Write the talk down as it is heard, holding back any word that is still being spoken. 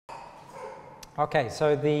Okay, so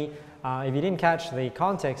if you didn't catch the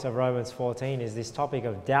context of Romans 14 is this topic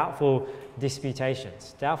of doubtful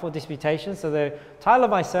disputations. Doubtful disputations. So the title of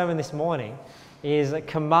my sermon this morning is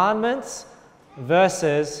Commandments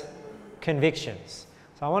versus Convictions.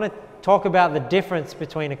 So I want to talk about the difference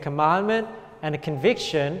between a commandment and a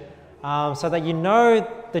conviction so that you know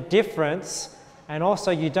the difference and also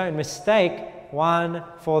you don't mistake one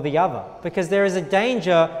for the other. Because there is a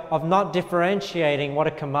danger of not differentiating what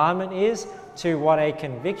a commandment is to what a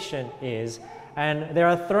conviction is. And there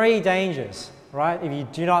are three dangers, right, if you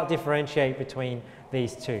do not differentiate between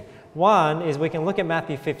these two. One is we can look at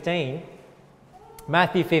Matthew 15.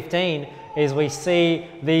 Matthew 15 is we see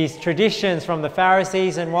these traditions from the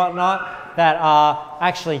Pharisees and whatnot that are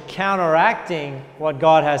actually counteracting what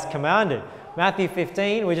God has commanded. Matthew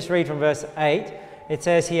 15, we just read from verse 8. It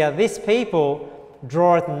says here, "This people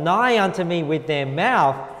draweth nigh unto me with their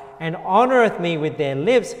mouth, and honoureth me with their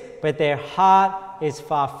lips, but their heart is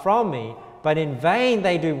far from me. But in vain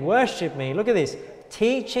they do worship me." Look at this.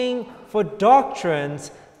 "Teaching for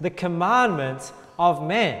doctrines the commandments of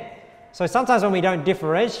men." So sometimes when we don't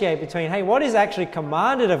differentiate between, hey, what is actually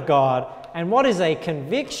commanded of God and what is a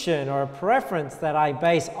conviction or a preference that I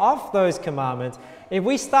base off those commandments, if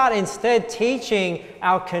we start instead teaching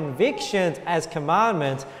our convictions as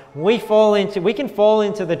commandments, we can fall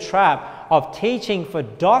into the trap of teaching for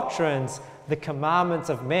doctrines the commandments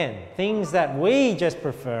of men, things that we just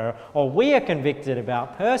prefer or we are convicted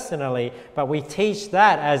about personally, but we teach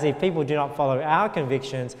that as if people do not follow our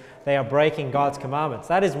convictions, they are breaking God's commandments.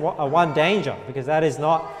 That is one danger, because that is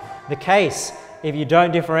not the case if you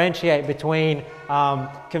don't differentiate between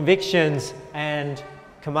convictions and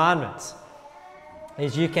commandments,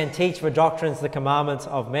 is you can teach for doctrines the commandments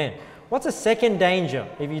of men. What's a second danger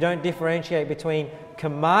if you don't differentiate between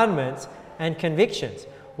commandments and convictions?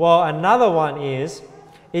 Well, another one is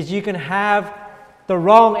you can have the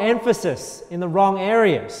wrong emphasis in the wrong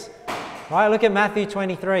areas. Right? Look at Matthew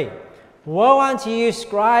 23. "Woe unto you,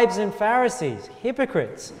 scribes and Pharisees,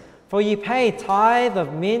 hypocrites! For ye pay tithe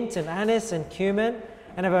of mint and anise and cumin,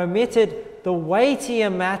 and have omitted the weightier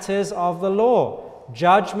matters of the law,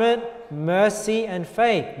 judgment, mercy, and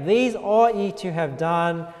faith. These ought ye to have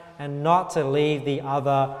done, and not to leave the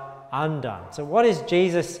other undone." So what is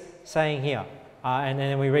Jesus saying here? And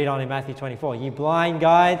then we read on in Matthew 24. "Ye blind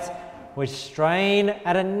guides, which strain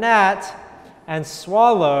at a gnat and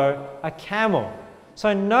swallow a camel."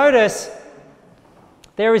 So notice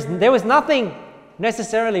there was nothing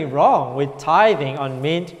necessarily wrong with tithing on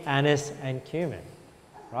mint, anise, and cumin,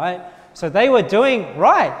 right? So they were doing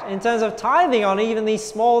right in terms of tithing on even these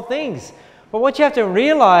small things. But what you have to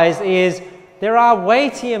realize is there are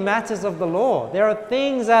weightier matters of the law. There are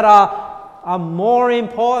things that are more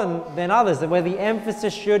important than others, where the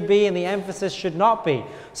emphasis should be and the emphasis should not be.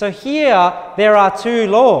 So here there are two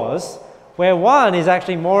laws where one is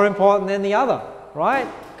actually more important than the other, right?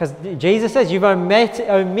 Because Jesus says you've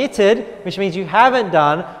omitted, which means you haven't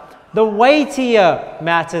done, the weightier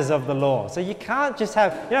matters of the law. So you can't just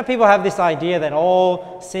have, people have this idea that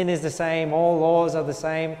all sin is the same, all laws are the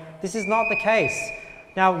same. This is not the case.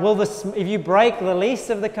 Now, if you break the least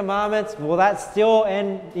of the commandments, will that still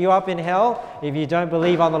end you up in hell if you don't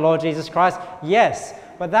believe on the Lord Jesus Christ? Yes,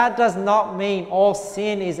 but that does not mean all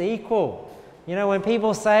sin is equal. When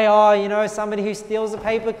people say, somebody who steals a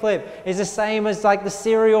paperclip is the same as like the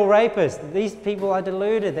serial rapist. These people are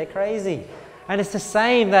deluded, they're crazy. And it's the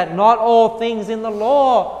same that not all things in the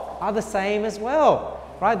law are the same as well.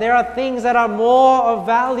 Right? There are things that are more of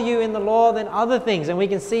value in the law than other things. And we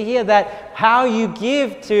can see here that how you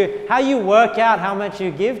work out how much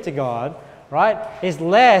you give to God, right, is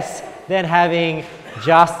less than having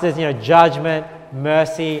justice, judgment,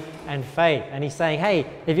 mercy, and faith. And he's saying, hey,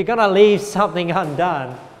 if you're going to leave something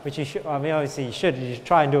undone, which you should, obviously you should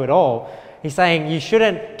try and do it all. He's saying you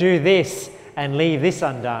shouldn't do this and leave this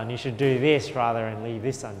undone. You should do this rather and leave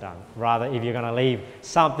this undone. Rather, if you're going to leave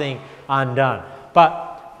something undone. But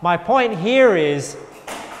my point here is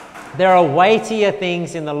there are weightier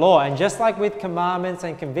things in the law. And just like with commandments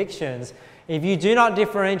and convictions, if you do not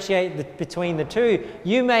differentiate between the two,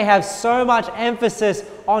 you may have so much emphasis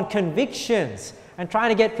on convictions and trying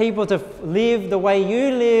to get people to live the way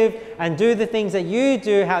you live and do the things that you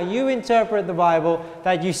do, how you interpret the Bible,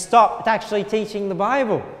 that you stop actually teaching the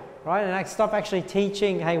Bible. Right? And stop actually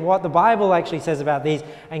teaching, hey, what the Bible actually says about these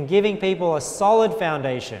and giving people a solid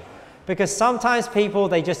foundation. Because sometimes people,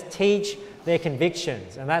 they just teach their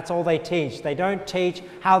convictions and that's all they teach. They don't teach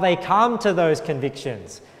how they come to those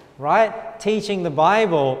convictions. right? Teaching the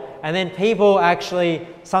Bible, and then people actually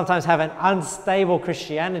sometimes have an unstable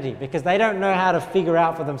Christianity because they don't know how to figure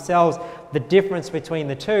out for themselves the difference between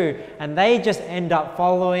the two, and they just end up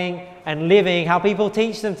following and living how people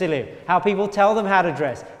teach them to live, how people tell them how to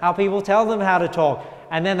dress, how people tell them how to talk,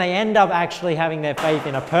 and then they end up actually having their faith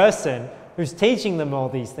in a person who's teaching them all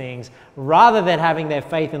these things, rather than having their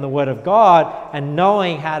faith in the Word of God and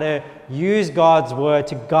knowing how to use God's Word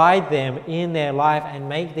to guide them in their life and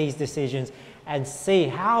make these decisions and see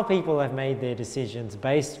how people have made their decisions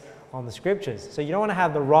based on the Scriptures. So you don't want to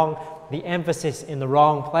have the emphasis in the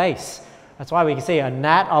wrong place. That's why we can see a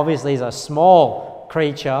gnat obviously is a small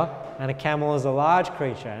creature and a camel is a large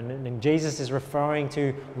creature. And Jesus is referring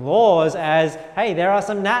to laws as, hey, there are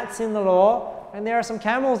some gnats in the law, and there are some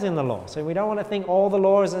camels in the law. So we don't want to think all the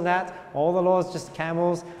law is gnats, all the law is just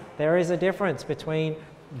camels. There is a difference between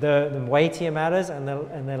the weightier matters and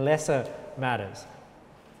the lesser matters.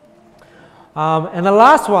 And the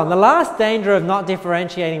last danger of not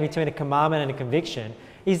differentiating between a commandment and a conviction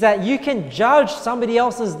is that you can judge somebody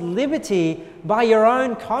else's liberty by your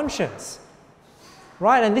own conscience.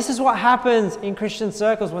 Right? And this is what happens in Christian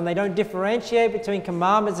circles when they don't differentiate between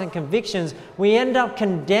commandments and convictions. We end up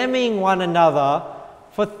condemning one another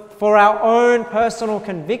for our own personal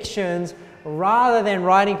convictions rather than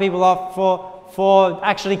writing people off for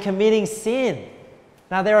actually committing sin.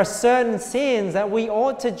 Now, there are certain sins that we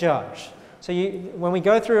ought to judge. So when we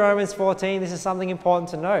go through Romans 14, this is something important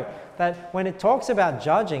to note, that when it talks about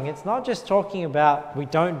judging, it's not just talking about we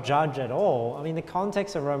don't judge at all. I mean, the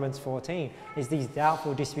context of Romans 14 is these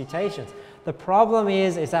doubtful disputations. The problem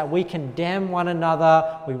is that we condemn one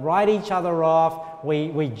another, we write each other off,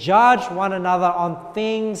 we judge one another on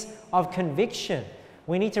things of conviction.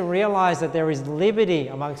 We need to realize that there is liberty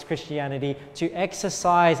amongst Christianity to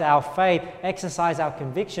exercise our faith, exercise our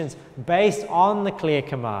convictions based on the clear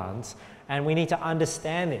commands. And we need to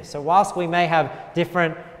understand this. So whilst we may have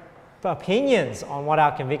different opinions on what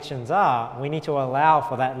our convictions are, we need to allow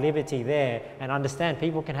for that liberty there and understand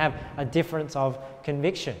people can have a difference of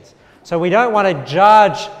convictions. So we don't want to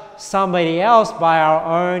judge somebody else by our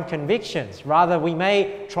own convictions. Rather, we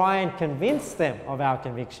may try and convince them of our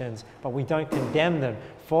convictions, but we don't condemn them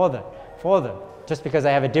for them, just because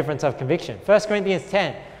they have a difference of conviction. 1 Corinthians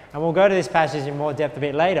 10, and we'll go to this passage in more depth a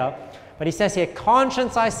bit later, but he says here,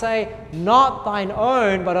 conscience, I say, not thine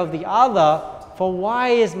own, but of the other, for why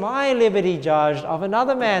is my liberty judged of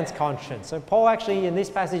another man's conscience? So Paul actually in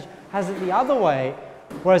this passage has it the other way,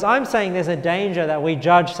 whereas I'm saying there's a danger that we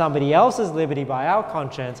judge somebody else's liberty by our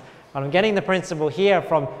conscience. And I'm getting the principle here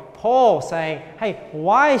from Paul saying, hey,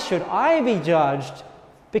 why should I be judged?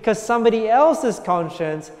 Because somebody else's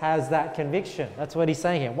conscience has that conviction. That's what he's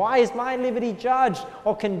saying here. Why is my liberty judged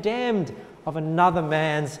or condemned of another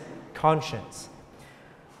man's conscience?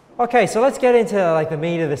 Okay, so let's get into the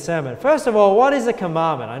meat of the sermon. First of all, what is a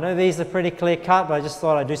commandment? I know these are pretty clear cut, but I just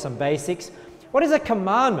thought I'd do some basics. What is a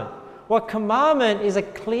commandment? Well, commandment is a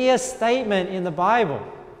clear statement in the Bible,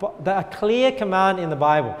 a clear command in the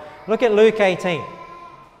Bible. Look at Luke 18.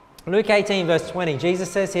 Luke 18 verse 20.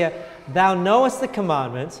 Jesus says here, thou knowest the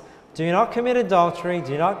commandments, do not commit adultery,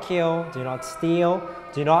 do not kill, do not steal,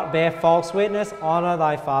 do not bear false witness, honor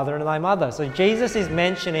thy father and thy mother. So Jesus is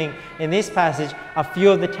mentioning in this passage a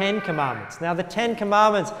few of the 10 commandments. Now the 10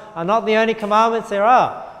 commandments are not the only commandments there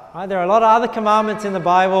are. Right? There are a lot of other commandments in the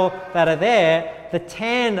Bible that are there. The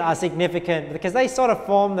 10 are significant because they sort of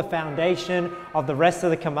form the foundation of the rest of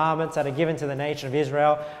the commandments that are given to the nation of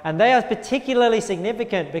Israel. And they are particularly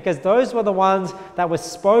significant because those were the ones that were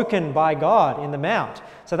spoken by God in the Mount.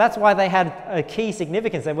 So that's why they had a key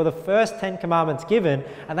significance. They were the first 10 commandments given,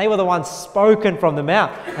 and they were the ones spoken from the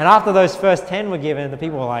Mount. And after those first 10 were given, the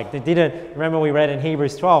people were they didn't, remember we read in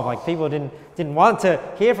Hebrews 12, people didn't want to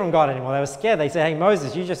hear from God anymore. They were scared. They said, hey,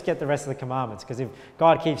 Moses, you just get the rest of the commandments, because if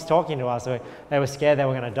God keeps talking to us, they were scared they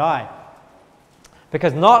were going to die.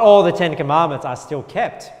 Because not all the 10 commandments are still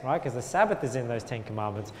kept, right? Because the Sabbath is in those 10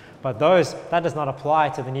 commandments. But that does not apply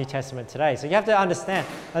to the New Testament today. So you have to understand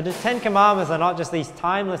that the 10 commandments are not just these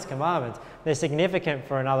timeless commandments. They're significant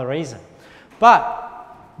for another reason.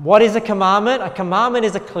 But what is a commandment? A commandment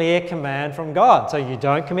is a clear command from God. So you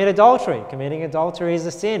don't commit adultery. Committing adultery is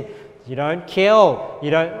a sin. You don't kill.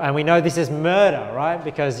 And we know this is murder, right?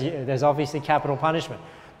 Because there's obviously capital punishment.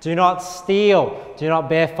 Do not steal. Do not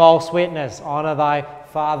bear false witness. Honor thy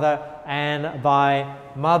father and thy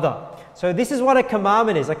mother. So this is what a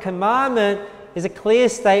commandment is. A commandment is a clear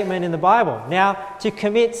statement in the Bible. Now, to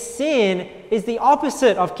commit sin is the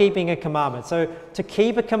opposite of keeping a commandment. So to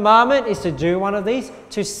keep a commandment is to do one of these.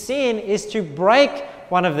 To sin is to break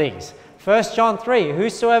one of these. 1 John 3,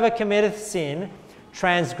 whosoever committeth sin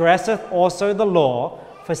transgresseth also the law,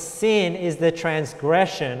 for sin is the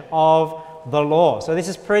transgression of the law. So this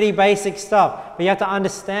is pretty basic stuff, but you have to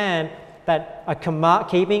understand that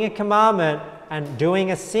keeping a commandment and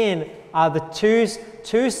doing a sin are the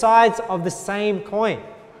two sides of the same coin.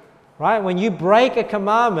 Right? When you break a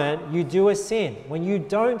commandment, you do a sin. When you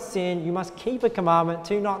don't sin, you must keep a commandment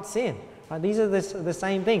to not sin. Right? These are the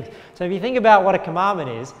same things. So if you think about what a commandment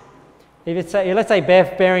is, if it's let's say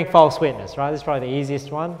bearing false witness, right? This is probably the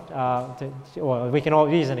easiest one. Or we can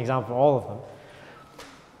all use an example for all of them.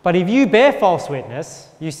 But if you bear false witness,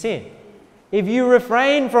 you sin. If you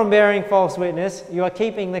refrain from bearing false witness, you are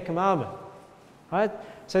keeping the commandment. Right?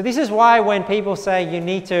 So this is why when people say you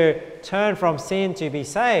need to turn from sin to be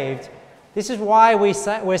saved, this is why we're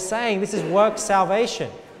saying this is work salvation.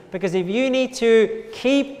 Because if you need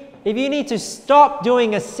to stop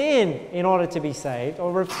doing a sin in order to be saved,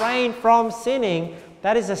 or refrain from sinning,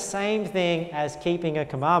 that is the same thing as keeping a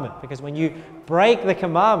commandment. Because when you break the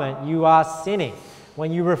commandment, you are sinning.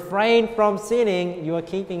 When you refrain from sinning, you are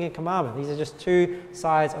keeping a commandment. These are just two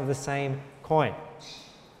sides of the same coin.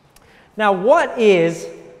 Now, what is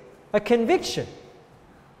a conviction?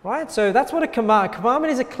 Right? So that's what a commandment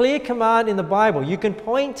is. A clear command in the Bible. You can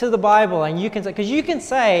point to the Bible and you can say, because you can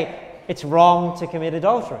say it's wrong to commit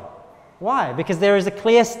adultery. Why? Because there is a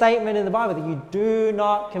clear statement in the Bible that you do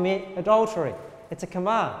not commit adultery. It's a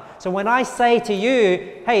command. So when I say to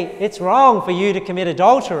you, hey, it's wrong for you to commit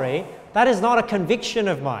adultery, that is not a conviction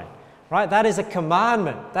of mine. Right? That is a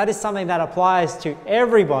commandment. That is something that applies to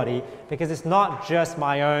everybody because it's not just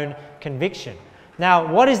my own conviction.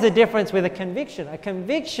 Now, what is the difference with a conviction? A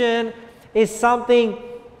conviction is something,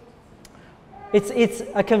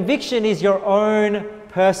 a conviction is your own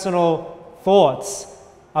personal thoughts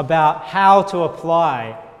about how to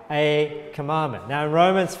apply a commandment. Now, in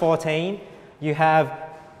Romans 14, you have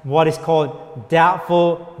what is called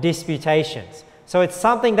doubtful disputations. So it's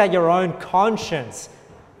something that your own conscience,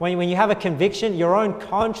 when you have a conviction, your own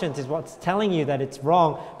conscience is what's telling you that it's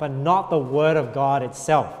wrong, but not the Word of God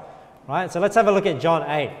itself. Right? So let's have a look at John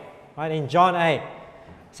 8. Right? In John 8, it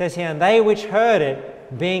says here, and they which heard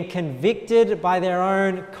it, being convicted by their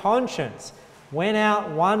own conscience, went out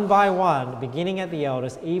one by one, beginning at the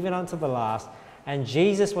eldest, even unto the last, and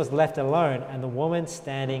Jesus was left alone, and the woman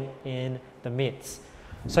standing in the midst.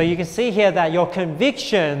 So you can see here that your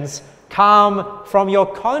convictions come from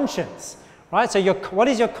your conscience. Right? So what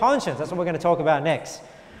is your conscience? That's what we're going to talk about next.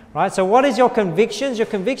 Right? So what is your convictions? Your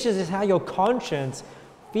convictions is how your conscience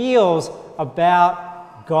feels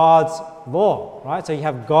about God's law, right? So you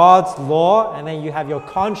have God's law, and then you have your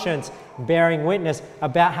conscience bearing witness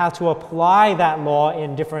about how to apply that law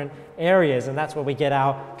in different areas, and that's where we get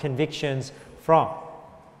our convictions from.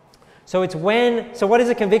 So what is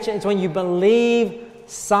a conviction? It's when you believe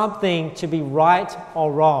something to be right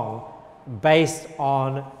or wrong based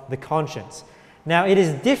on the conscience. Now, it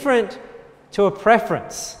is different to a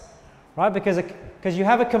preference, right? Because you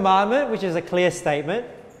have a commandment, which is a clear statement.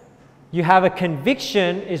 You have a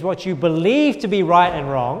conviction, is what you believe to be right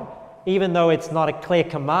and wrong, even though it's not a clear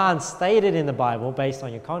command stated in the Bible based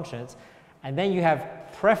on your conscience. And then you have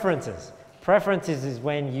preferences. Preferences is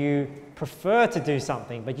when you prefer to do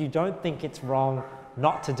something, but you don't think it's wrong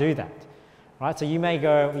not to do that. Right? So you may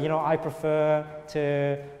go, I prefer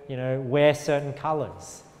to, wear certain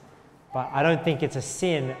colors, but I don't think it's a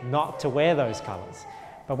sin not to wear those colors.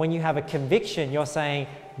 But when you have a conviction, you're saying,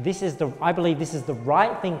 I believe this is the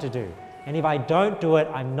right thing to do. And if I don't do it,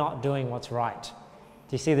 I'm not doing what's right. Do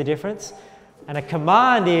you see the difference? And a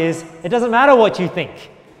command is, it doesn't matter what you think,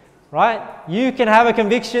 right? You can have a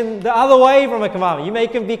conviction the other way from a commandment. You may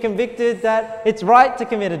be convicted that it's right to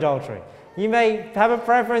commit adultery. You may have a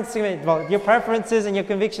preference to commit, your preferences and your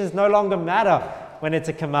convictions no longer matter when it's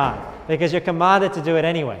a command, because you're commanded to do it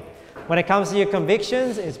anyway. When it comes to your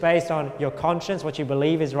convictions, it's based on your conscience, what you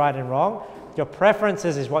believe is right and wrong. Your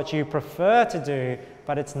preferences is what you prefer to do,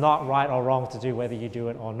 but it's not right or wrong to do whether you do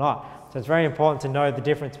it or not. So it's very important to know the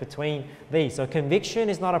difference between these. So conviction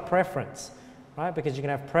is not a preference, right? Because you can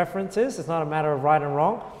have preferences. It's not a matter of right and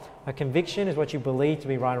wrong. A conviction is what you believe to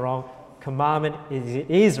be right or wrong. Commandment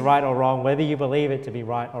is right or wrong, whether you believe it to be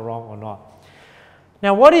right or wrong or not.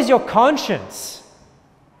 Now, what is your conscience?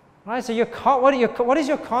 Right? So what is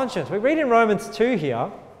your conscience? We read in Romans 2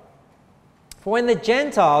 here, for when the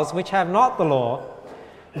Gentiles, which have not the law,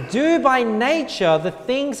 do by nature the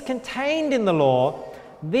things contained in the law,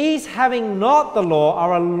 these having not the law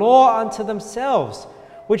are a law unto themselves,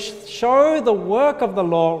 which show the work of the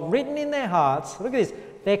law written in their hearts. Look at this.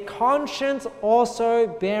 Their conscience also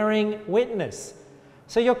bearing witness.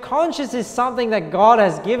 So your conscience is something that God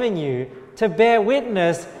has given you to bear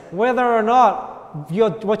witness whether or not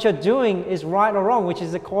what you're doing is right or wrong, which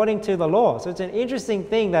is according to the law. So it's an interesting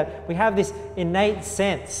thing that we have this innate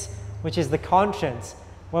sense, which is the conscience,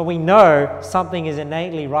 where we know something is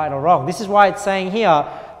innately right or wrong. This is why it's saying here,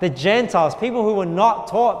 the Gentiles, people who were not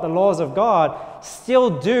taught the laws of God,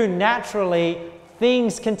 still do naturally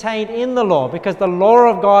things contained in the law, because the law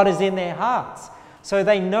of God is in their hearts. So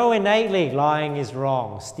they know innately lying is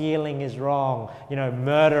wrong, stealing is wrong,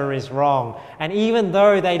 murder is wrong. And even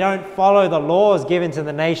though they don't follow the laws given to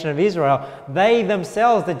the nation of Israel, they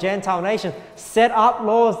themselves, the Gentile nation, set up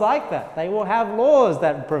laws like that. They will have laws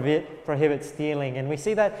that prohibit stealing. And we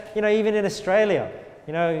see that, even in Australia,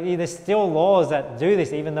 there's still laws that do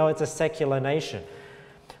this, even though it's a secular nation.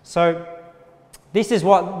 So this is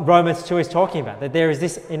what Romans 2 is talking about, that there is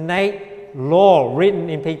this innate law written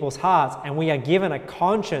in people's hearts, and we are given a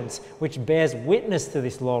conscience which bears witness to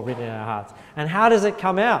this law written in our hearts. And how does it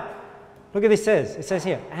come out? Look at this says. It says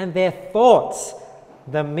here, and their thoughts,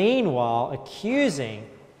 the meanwhile accusing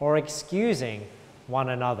or excusing one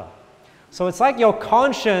another. So it's like your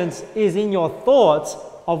conscience is in your thoughts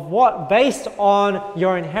of what, based on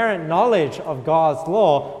your inherent knowledge of God's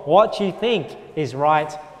law, what you think is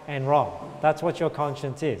right and wrong. That's what your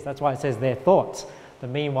conscience is. That's why it says their thoughts. The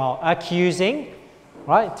meanwhile accusing,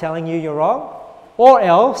 right, telling you you're wrong, or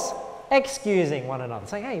else excusing one another,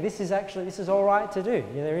 saying, hey, this is all right to do.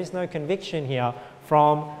 There is no conviction here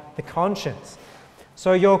from the conscience.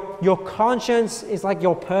 So your conscience is like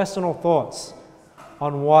your personal thoughts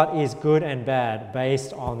on what is good and bad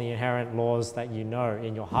based on the inherent laws that you know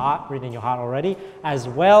in your heart, written in your heart already, as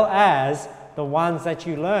well as the ones that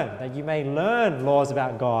you learn, that you may learn laws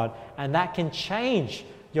about God, and that can change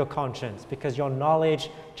your conscience because your knowledge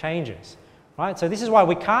changes, right? So this is why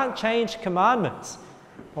we can't change commandments.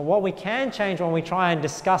 But what we can change when we try and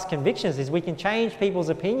discuss convictions is we can change people's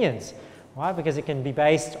opinions, right? Because it can be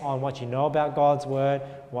based on what you know about God's word,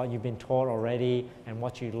 what you've been taught already, and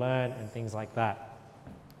what you learn, and things like that.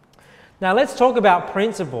 Now let's talk about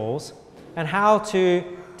principles and how to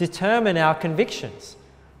determine our convictions.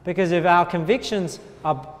 Because if our convictions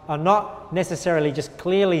are not necessarily just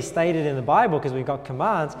clearly stated in the Bible because we've got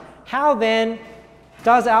commands, how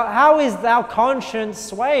is our conscience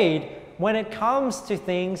swayed when it comes to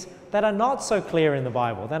things that are not so clear in the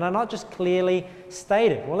Bible, that are not just clearly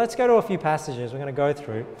stated? Well, let's go to a few passages we're going to go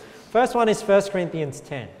through. First one is 1 Corinthians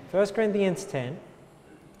 10. 1 Corinthians 10,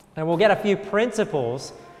 and we'll get a few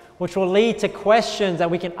principles which will lead to questions that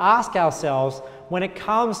we can ask ourselves when it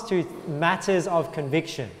comes to matters of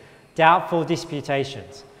conviction, doubtful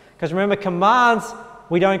disputations. Because remember, commands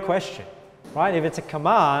we don't question, right? If it's a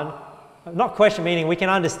command, not question meaning we can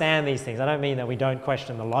understand these things. I don't mean that we don't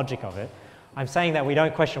question the logic of it. I'm saying that we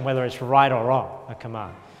don't question whether it's right or wrong, a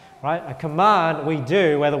command, right? A command we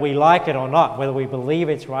do whether we like it or not, whether we believe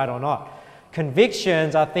it's right or not.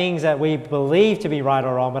 Convictions are things that we believe to be right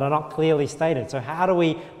or wrong, but are not clearly stated. So how do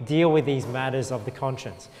we deal with these matters of the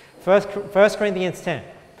conscience? 1 Corinthians 10.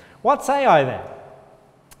 What say I then?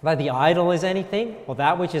 That the idol is anything, or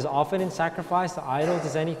that which is offered in sacrifice to idols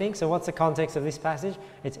is anything? So what's the context of this passage?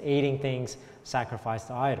 It's eating things sacrificed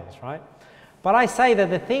to idols, right? But I say that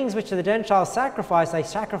the things which the Gentiles sacrifice, they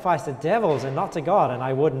sacrifice to devils and not to God, and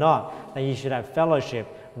I would not that you should have fellowship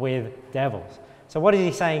with devils. So what is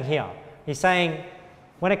he saying here? He's saying,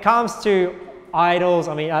 when it comes to idols,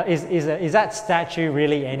 I mean, is that statue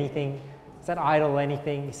really anything? Is that idol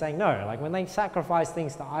anything? He's saying no. Like when they sacrifice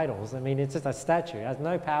things to idols, I mean, it's just a statue. It has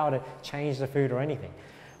no power to change the food or anything.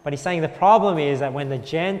 But he's saying the problem is that when the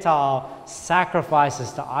Gentile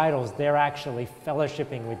sacrifices to idols, they're actually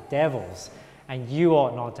fellowshipping with devils. And you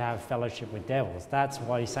ought not to have fellowship with devils. That's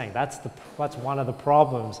what he's saying. That's one of the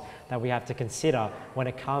problems that we have to consider when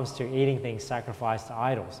it comes to eating things sacrificed to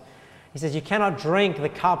idols. He says, you cannot drink the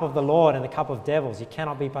cup of the Lord and the cup of devils. You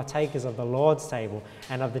cannot be partakers of the Lord's table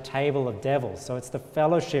and of the table of devils. So it's the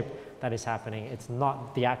fellowship that is happening. It's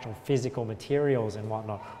not the actual physical materials and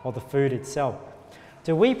whatnot, or the food itself.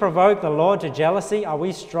 Do we provoke the Lord to jealousy? Are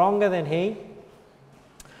we stronger than he?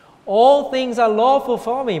 All things are lawful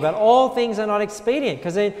for me, but all things are not expedient.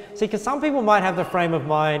 Because some people might have the frame of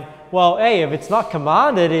mind, well, hey, if it's not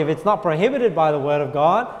commanded, if it's not prohibited by the word of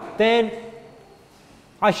God, then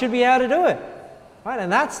I should be able to do it, right?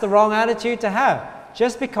 And that's the wrong attitude to have.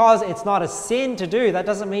 Just because it's not a sin to do, that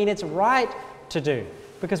doesn't mean it's right to do.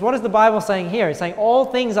 Because what is the Bible saying here? It's saying all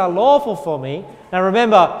things are lawful for me. Now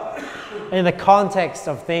remember, in the context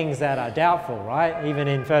of things that are doubtful, right? Even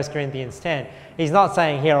in 1 Corinthians 10, he's not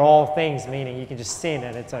saying here all things, meaning you can just sin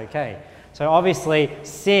and it's okay. So obviously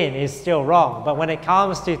sin is still wrong. But when it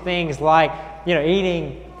comes to things like,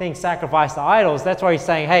 eating things sacrificed to idols, that's why he's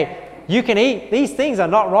saying, hey, you can eat. These things are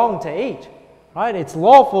not wrong to eat, right? It's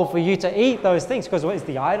lawful for you to eat those things, because what is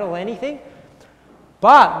the idol? Anything?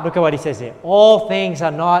 But look at what he says here. All things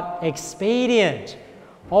are not expedient.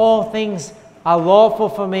 All things are lawful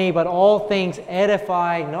for me, but all things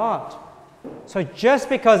edify not. So just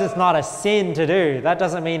because it's not a sin to do, that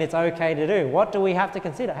doesn't mean it's okay to do. What do we have to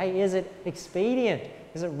consider? Hey, is it expedient?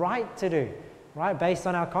 Is it right to do? Right? Based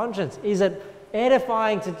on our conscience. Is it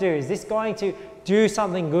edifying to do? Is this going to do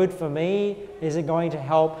something good for me? Is it going to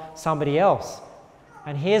help somebody else?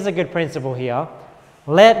 And here's a good principle here.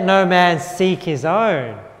 Let no man seek his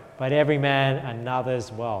own, but every man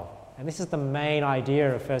another's well. And this is the main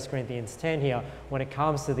idea of 1 Corinthians 10 here when it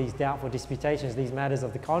comes to these doubtful disputations, these matters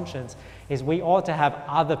of the conscience, is we ought to have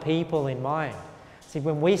other people in mind. See,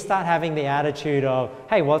 when we start having the attitude of,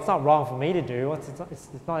 hey, well, it's not wrong for me to do, it's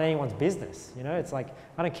not anyone's business, you know, it's like,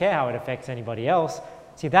 I don't care how it affects anybody else.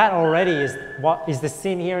 See, that already is what is the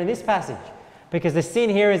sin here in this passage. Because the sin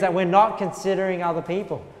here is that we're not considering other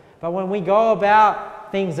people. But when we go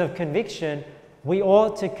about things of conviction, we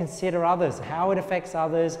ought to consider others, how it affects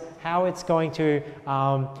others, how it's going to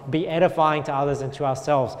be edifying to others and to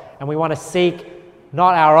ourselves. And we want to seek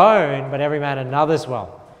not our own, but every man another's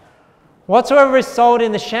well. Whatsoever is sold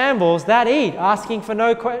in the shambles, that eat, asking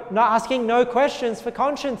no questions for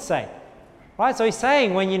conscience sake. Right? So he's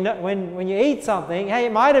saying when you eat something, hey,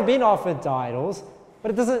 it might have been offered to idols,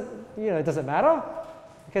 but it doesn't matter.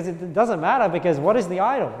 Because it doesn't matter, because what is the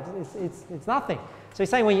idol? It's nothing. So he's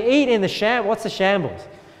saying when you eat in the what's the shambles?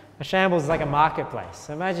 A shambles is like a marketplace.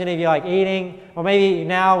 So imagine if you're like eating, or maybe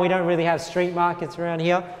now we don't really have street markets around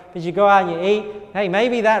here, but you go out and you eat. Hey,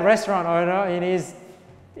 maybe that restaurant owner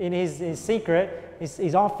in his secret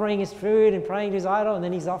is offering his food and praying to his idol, and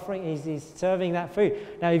then he's serving that food.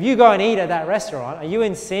 Now, if you go and eat at that restaurant, are you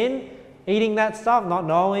in sin eating that stuff, not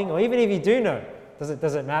knowing? Or even if you do know, does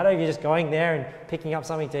it matter if you're just going there and picking up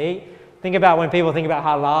something to eat? Think about when people think about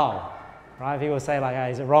halal, right? People say like,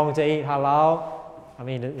 hey, is it wrong to eat halal? I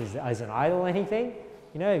mean, is an idol anything?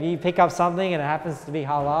 You know, if you pick up something and it happens to be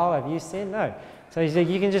halal, have you sinned? No. So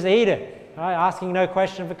you can just eat it, right? Asking no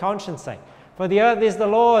question for conscience sake. For the earth is the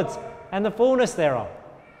Lord's and the fullness thereof.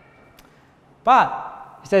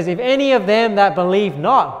 But, he says, if any of them that believe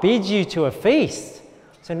not bid you to a feast.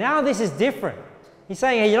 So now this is different. He's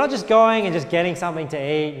saying, hey, you're not just going and just getting something to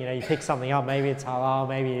eat. You know, you pick something up, maybe it's halal,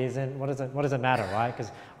 maybe it isn't. What does it matter, right?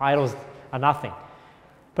 Because idols are nothing.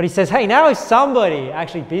 But he says, hey, now if somebody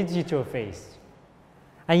actually bids you to a feast,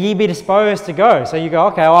 and ye be disposed to go, so you go,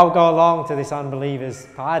 okay, well, I'll go along to this unbeliever's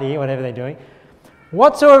party, whatever they're doing.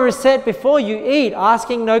 Whatsoever is set before you, eat,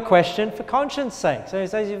 asking no question for conscience sake. So he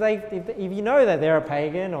says, if you know that they're a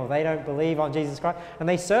pagan or they don't believe on Jesus Christ, and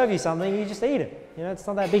they serve you something, you just eat it. You know, it's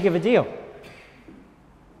not that big of a deal.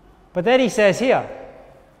 But then he says here,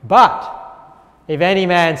 but if any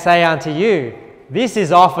man say unto you, this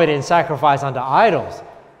is offered in sacrifice unto idols,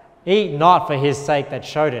 eat not for his sake that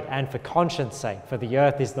showed it, and for conscience sake, for the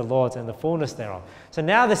earth is the Lord's and the fullness thereof. So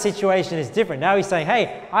now the situation is different. Now he's saying,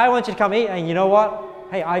 hey, I want you to come eat, and you know what?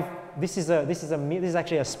 Hey, this is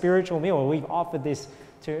actually a spiritual meal. We've offered this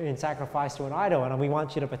in sacrifice to an idol, and we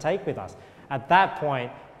want you to partake with us. At that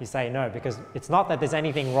point, you say no, because it's not that there's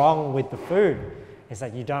anything wrong with the food. It's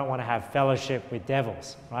that you don't want to have fellowship with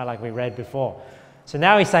devils, right? Like we read before. So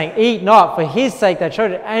now he's saying, eat not for his sake that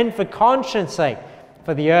showed it, and for conscience sake,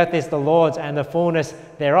 for the earth is the Lord's and the fullness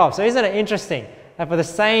thereof. So isn't it interesting that for the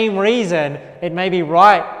same reason, it may be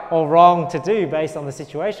right or wrong to do based on the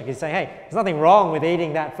situation? Because he's saying, hey, there's nothing wrong with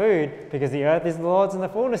eating that food because the earth is the Lord's and the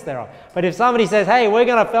fullness thereof. But if somebody says, hey, we're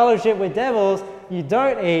going to fellowship with devils, you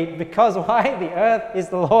don't eat, because why? The earth is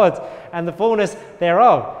the Lord's and the fullness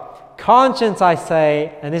thereof. Conscience, I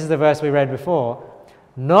say, and this is the verse we read before,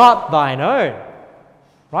 not thine own.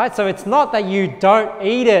 Right? So it's not that you don't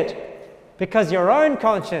eat it because your own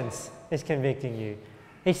conscience is convicting you.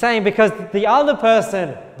 He's saying because the other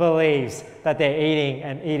person believes that they're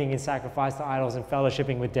eating in sacrifice to idols and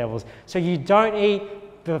fellowshipping with devils. So you don't eat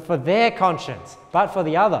for their conscience, but for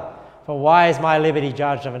the other. For why is my liberty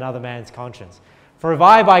judged of another man's conscience? For if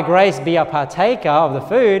I by grace be a partaker of the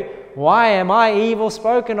food, why am I evil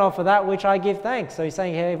spoken of for that which I give thanks? So he's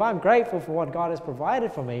saying, hey, if I'm grateful for what God has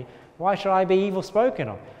provided for me, why should I be evil spoken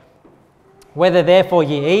of? Whether therefore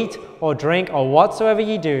ye eat or drink or whatsoever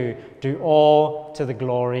ye do, do all to the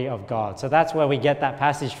glory of God. So that's where we get that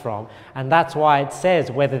passage from. And that's why it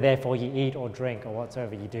says, whether therefore ye eat or drink or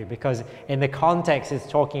whatsoever ye do. Because in the context, it's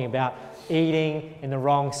talking about eating in the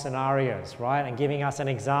wrong scenarios, right? And giving us an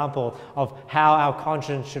example of how our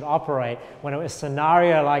conscience should operate when a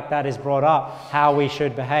scenario like that is brought up, how we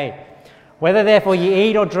should behave. Whether therefore ye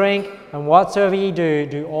eat or drink and whatsoever ye do,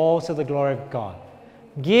 do all to the glory of God.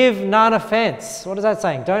 give none offense. What is that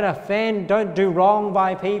saying? Don't offend, don't do wrong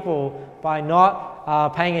by people by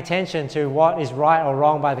not paying attention to what is right or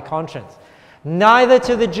wrong by the conscience. Neither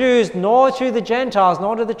to the Jews, nor to the Gentiles,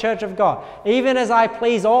 nor to the church of God, even as I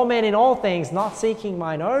please all men in all things, not seeking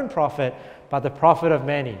mine own profit, but the profit of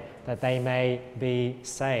many, that they may be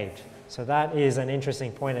saved. So that is an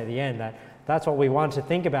interesting point at the end, that's what we want to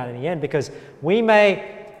think about in the end, because we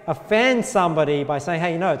may offend somebody by saying,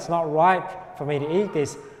 hey, it's not right for me to eat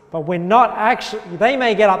this, but we're not actually, they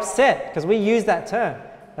may get upset because we use that term,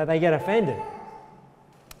 that they get offended.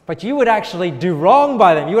 But you would actually do wrong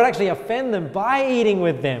by them. You would actually offend them by eating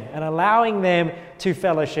with them and allowing them to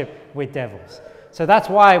fellowship with devils. So that's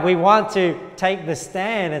why we want to take the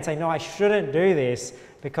stand and say, no, I shouldn't do this,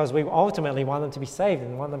 because we ultimately want them to be saved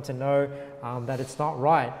and want them to know that it's not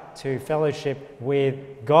right to fellowship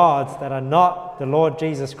with gods that are not the Lord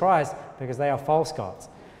Jesus Christ, because they are false gods.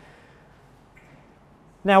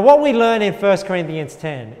 Now, what we learn in 1 Corinthians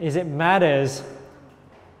 10 is it matters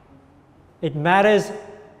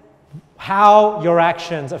how your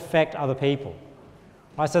actions affect other people.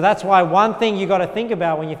 Right? So that's why one thing you've got to think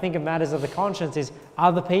about when you think of matters of the conscience is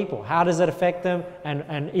other people. How does it affect them,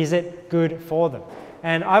 and is it good for them?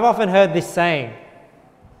 And I've often heard this saying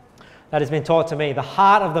that has been taught to me: the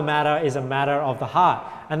heart of the matter is a matter of the heart.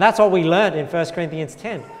 And that's what we learned in 1 Corinthians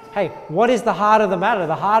 10. Hey, what is the heart of the matter?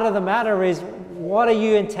 The heart of the matter is, what are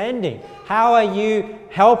you intending? How are you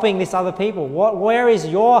helping these other people? Where is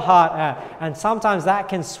your heart at? And sometimes that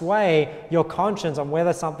can sway your conscience on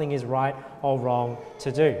whether something is right or wrong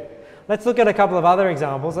to do. Let's look at a couple of other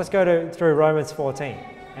examples. Let's go through Romans 14,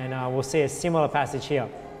 and we'll see a similar passage here.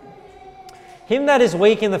 Him that is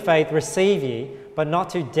weak in the faith receive ye, but not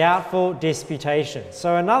to doubtful disputations.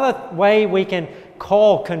 So another way we can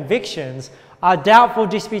call convictions are doubtful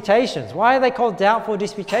disputations. Why are they called doubtful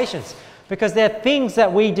disputations? Because they're things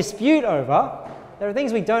that we dispute over. There are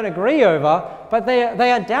things we don't agree over, but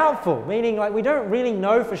they are doubtful, meaning like we don't really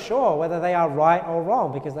know for sure whether they are right or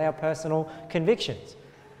wrong, because they are personal convictions.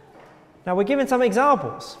 Now we're given some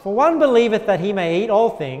examples. For one believeth that he may eat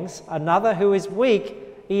all things, another who is weak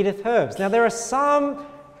eateth herbs. Now there are some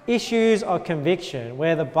issues of conviction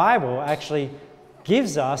where the Bible actually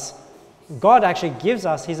gives us, God actually gives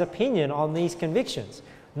us his opinion on these convictions.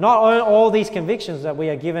 Not all these convictions that we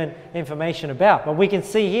are given information about, but we can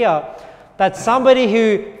see here that somebody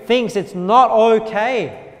who thinks it's not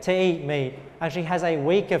okay to eat meat actually has a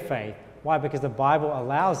weaker faith. Why? Because the Bible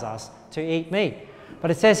allows us to eat meat. But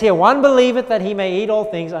it says here, one believeth that he may eat all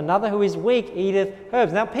things, another who is weak eateth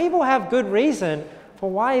herbs. Now people have good reason for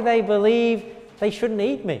why they believe they shouldn't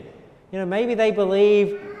eat meat. Maybe they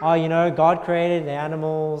believe, God created the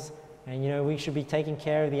animals, and we should be taking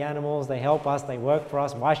care of the animals. They help us, they work for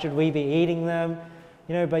us. Why should we be eating them?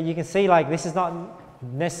 But you can see this is not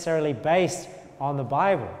necessarily based on the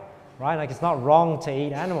Bible, right? It's not wrong to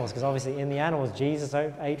eat animals, because obviously in the animals Jesus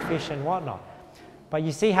ate fish and whatnot. But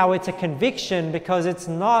you see how it's a conviction, because it's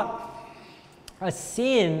not a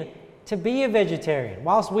sin to be a vegetarian.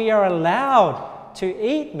 Whilst we are allowed to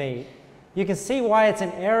eat meat, you can see why it's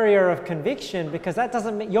an area of conviction, because that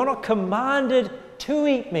doesn't mean you're not commanded to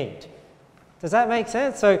eat meat. Does that make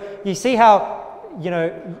sense? So you see how,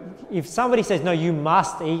 if somebody says, no, you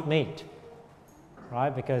must eat meat,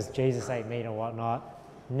 right, because Jesus ate meat or whatnot,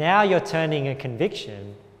 now you're turning a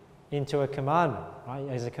conviction into a commandment,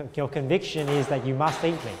 right? Your conviction is that you must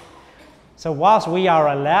eat meat. So whilst we are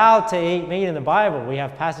allowed to eat meat in the Bible, we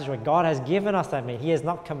have passages where God has given us that meat. He has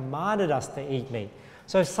not commanded us to eat meat.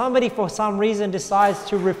 So if somebody for some reason decides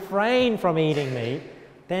to refrain from eating meat,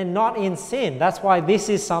 they're not in sin. That's why this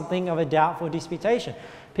is something of a doubtful disputation.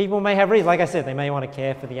 People may have reasons. Like I said, they may want to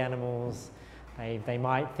care for the animals. They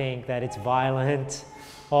might think that it's violent.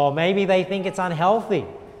 Or maybe they think it's unhealthy.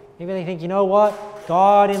 Maybe they think,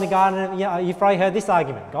 God in the Garden of, you've probably heard this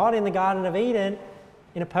argument. God in the Garden of Eden,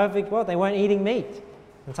 in a perfect world, they weren't eating meat.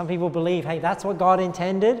 And some people believe, hey, that's what God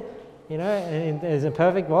intended, and it's a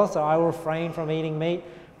perfect world, so I will refrain from eating meat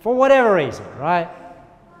for whatever reason, right?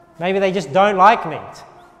 Maybe they just don't like meat.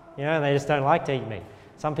 They just don't like to eat meat.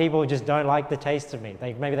 Some people just don't like the taste of meat.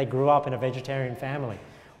 Maybe they grew up in a vegetarian family,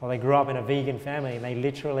 or they grew up in a vegan family, and they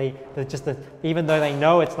literally, even though they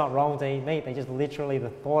know it's not wrong to eat meat, they just literally, the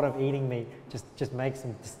thought of eating meat just makes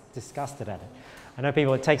them disgusted at it. I know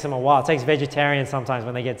people, it takes them a while. It takes vegetarians sometimes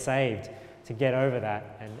when they get saved to get over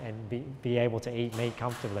that and be able to eat meat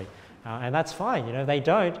comfortably. And that's fine, they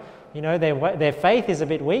don't. Their faith is a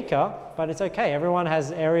bit weaker, but it's okay. Everyone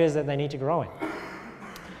has areas that they need to grow in.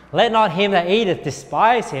 Let not him that eateth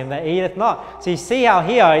despise him that eateth not. So you see how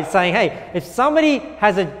here it's saying, hey, if somebody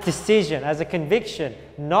has a decision, has a conviction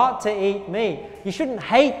not to eat meat, you shouldn't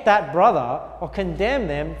hate that brother or condemn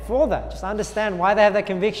them for that. Just understand why they have that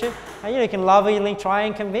conviction, and you can lovingly try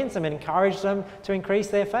and convince them and encourage them to increase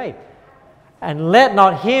their faith. And let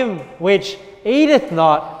not him which eateth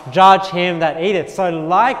not judge him that eateth. So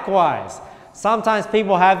likewise, sometimes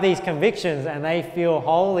people have these convictions and they feel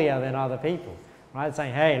holier than other people. Right,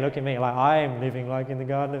 saying, hey, look at me, like I am living like in the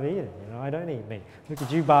Garden of Eden, I don't eat meat. Look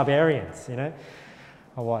at you barbarians,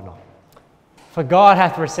 or whatnot. For God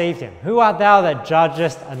hath received him. Who art thou that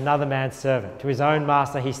judgest another man's servant? To his own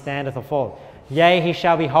master he standeth or falleth. Yea, he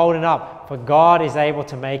shall be holden up, for God is able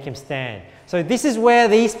to make him stand. So this is where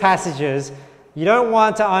these passages, you don't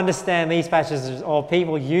want to understand these passages, or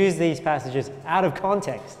people use these passages out of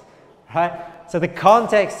context, right? So the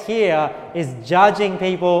context here is judging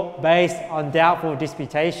people based on doubtful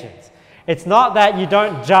disputations. It's not that you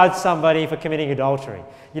don't judge somebody for committing adultery.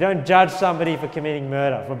 You don't judge somebody for committing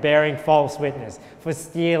murder, for bearing false witness, for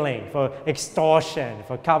stealing, for extortion,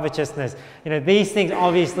 for covetousness. These things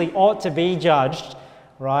obviously ought to be judged,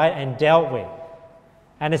 right, and dealt with.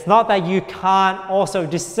 And it's not that you can't also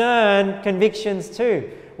discern convictions too.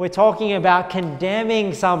 We're talking about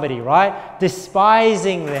condemning somebody, right?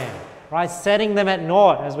 Despising them. Right, setting them at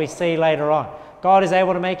naught, as we see later on. God is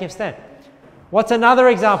able to make him stand. What's another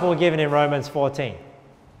example given in Romans 14?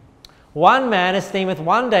 One man esteemeth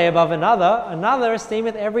one day above another, another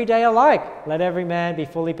esteemeth every day alike. Let every man be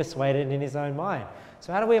fully persuaded in his own mind.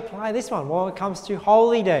 So how do we apply this one? Well, it comes to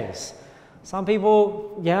holy days. Some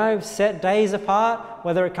people, set days apart,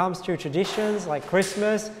 whether it comes to traditions like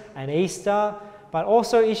Christmas and Easter, but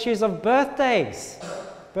also issues of birthdays,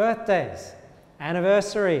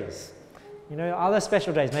 anniversaries, other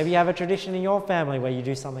special days. Maybe you have a tradition in your family where you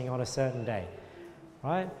do something on a certain day,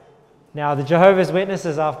 right? Now, the Jehovah's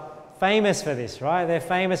Witnesses are famous for this, right? They're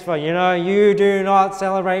famous for, you do not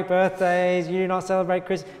celebrate birthdays, you do not celebrate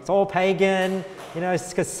Christmas. It's all pagan,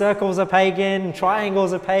 because circles are pagan,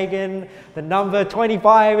 triangles are pagan, the number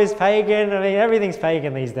 25 is pagan. Everything's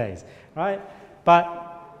pagan these days, right? But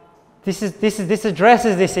this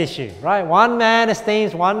addresses this issue, right? One man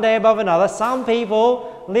esteems one day above another. Some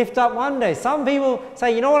people lift up one day. Some people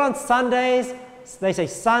say, on Sundays, they say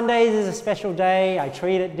Sundays is a special day. I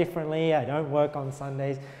treat it differently. I don't work on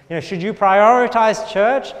Sundays. Should you prioritize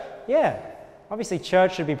church? Yeah. Obviously,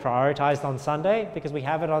 church should be prioritized on Sunday because we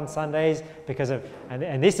have it on Sundays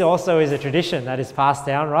and this also is a tradition that is passed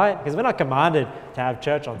down, right? Because we're not commanded to have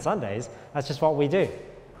church on Sundays. That's just what we do.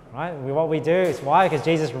 Right? What we do is why? Because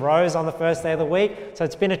Jesus rose on the first day of the week. So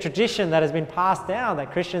it's been a tradition that has been passed down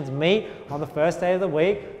that Christians meet on the first day of the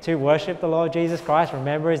week to worship the Lord Jesus Christ,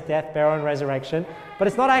 remember his death, burial, and resurrection. But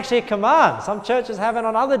it's not actually a command. Some churches have it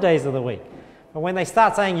on other days of the week. But when they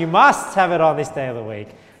start saying you must have it on this day of the week,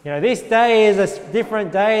 this day is a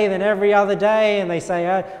different day than every other day, and they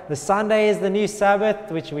say the Sunday is the new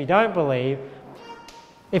Sabbath, which we don't believe.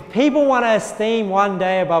 If people want to esteem one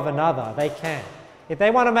day above another, they can. If they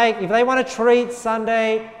want to treat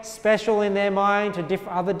Sunday special in their mind to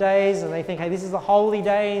other days, and they think, hey, this is a holy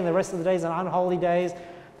day and the rest of the days are unholy days,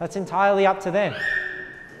 that's entirely up to them.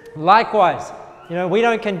 Likewise, we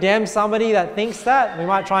don't condemn somebody that thinks that. We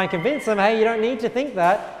might try and convince them, hey, you don't need to think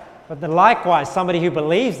that. But then likewise, somebody who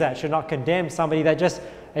believes that should not condemn somebody that just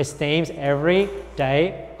esteems every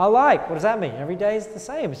day alike. What does that mean? Every day is the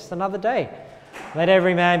same. It's just another day. Let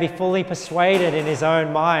every man be fully persuaded in his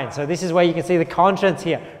own mind. So this is where you can see the conscience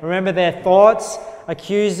here. Remember their thoughts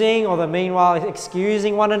accusing or the meanwhile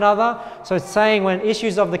excusing one another. So it's saying when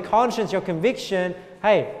issues of the conscience, your conviction,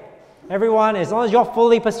 hey, everyone, as long as you're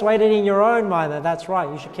fully persuaded in your own mind that that's right,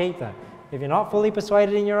 you should keep that. If you're not fully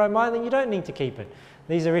persuaded in your own mind, then you don't need to keep it.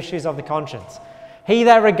 These are issues of the conscience. He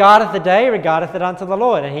that regardeth the day regardeth it unto the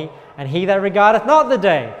Lord, and he that regardeth not the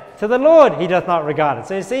day, to the Lord he doth not regard it.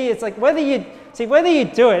 So you see, it's like whether you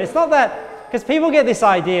do it, it's not that, because people get this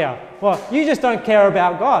idea, well, you just don't care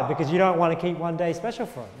about God because you don't want to keep one day special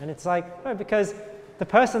for him. And it's like, no, because the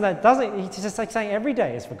person that doesn't, he's just like saying every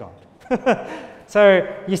day is for God. So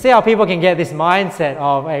you see how people can get this mindset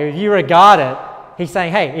of, hey, if you regard it, he's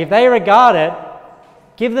saying, hey, if they regard it,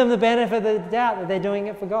 give them the benefit of the doubt that they're doing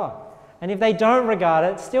it for God. And if they don't regard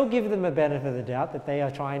it, still give them a benefit of the doubt that they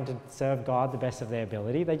are trying to serve God the best of their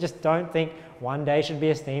ability. They just don't think one day should be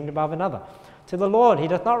esteemed above another. To the Lord he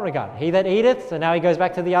doth not regard. He that eateth, so now he goes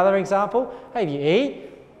back to the other example. Hey, if you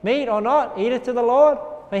eat meat or not, eateth to the Lord,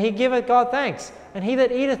 and he giveth God thanks. And he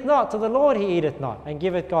that eateth not, to the Lord he eateth not, and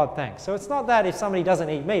giveth God thanks. So it's not that if somebody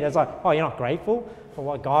doesn't eat meat, it's like, oh, you're not grateful for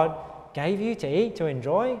what God gave you to eat, to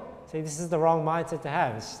enjoy. See, this is the wrong mindset to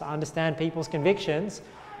have. It's to understand people's convictions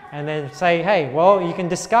and then say, hey, well, you can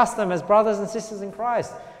discuss them as brothers and sisters in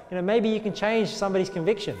Christ. Maybe you can change somebody's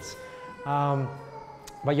convictions.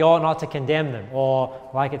 But you ought not to condemn them,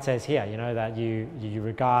 or like it says here, that you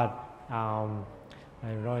regard,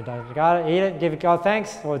 eat it, give God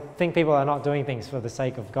thanks, or think people are not doing things for the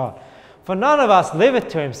sake of God. For none of us liveth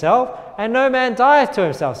to himself, and no man dieth to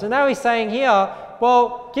himself. So now he's saying here,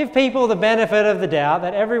 well, give people the benefit of the doubt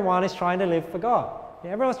that everyone is trying to live for God.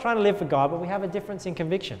 Everyone's trying to live for God, but we have a difference in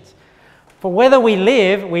convictions. For whether we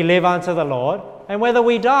live unto the Lord, and whether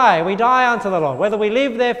we die unto the Lord. Whether we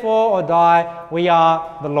live, therefore, or die, we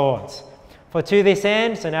are the Lord's. For to this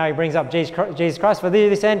end, so now he brings up Jesus Christ, for to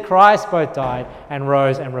this end Christ both died and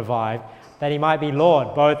rose and revived, that he might be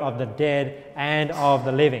Lord, both of the dead and of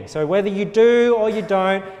the living. So whether you do or you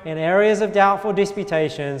don't, in areas of doubtful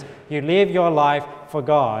disputations, you live your life for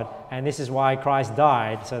God. And this is why Christ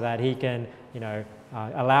died, so that he can,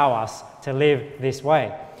 allow us to live this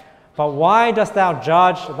way. But why dost thou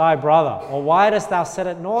judge thy brother? Or why dost thou set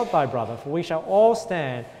at naught thy brother? For we shall all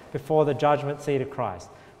stand before the judgment seat of Christ.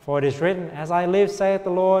 For it is written, As I live, saith the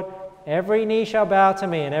Lord, every knee shall bow to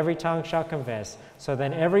me, and every tongue shall confess. So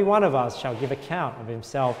then every one of us shall give account of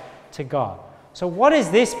himself to God. So what is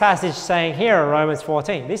this passage saying here in Romans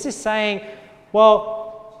 14? This is saying,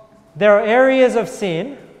 well, there are areas of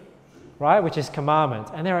sin, right, which is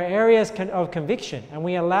commandments, and there are areas of conviction, and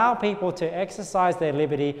we allow people to exercise their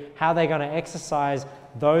liberty, how they're going to exercise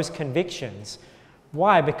those convictions.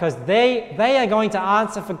 Why? Because they are going to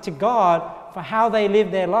answer to God for how they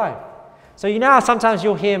live their life. So sometimes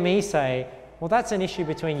you'll hear me say, well, that's an issue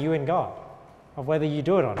between you and God, of whether you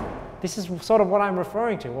do it or not. This is sort of what I'm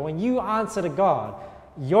referring to. Well, when you answer to God,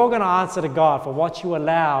 you're going to answer to God for what you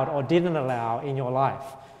allowed or didn't allow in your life.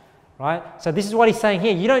 Right? So this is what he's saying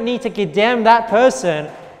here. You don't need to condemn that person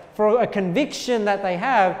for a conviction that they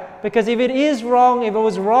have, because if it is wrong, if it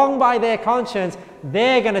was wrong by their conscience,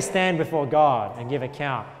 they're going to stand before God and give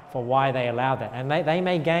account for why they allowed that. And they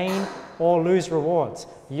may gain or lose rewards.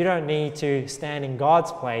 You don't need to stand in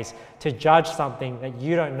God's place to judge something that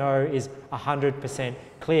you don't know is 100%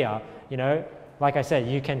 clear. Like I said,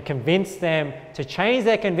 you can convince them to change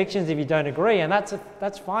their convictions if you don't agree, and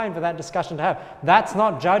that's fine for that discussion to have. That's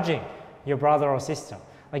not judging your brother or sister.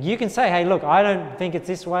 Like, you can say, hey, look, I don't think it's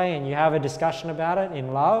this way, and you have a discussion about it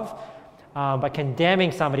in love, but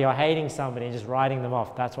condemning somebody or hating somebody and just writing them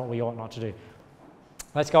off, that's what we ought not to do.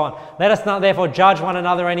 Let's go on. Let us not therefore judge one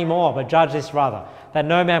another anymore, but judge this rather, that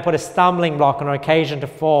no man put a stumbling block on occasion to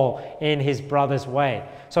fall in his brother's way.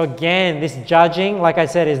 So again, this judging, like I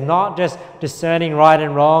said, is not just discerning right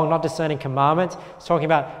and wrong, not discerning commandments. It's talking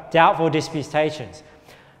about doubtful disputations.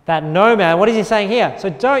 That no man, what is he saying here? So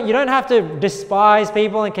you don't have to despise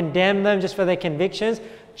people and condemn them just for their convictions.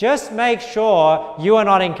 Just make sure you are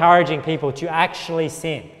not encouraging people to actually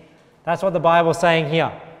sin. That's what the Bible's saying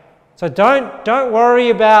here. So don't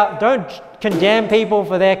condemn people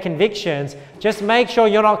for their convictions. Just make sure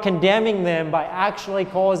you're not condemning them by actually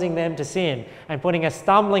causing them to sin and putting a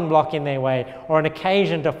stumbling block in their way or an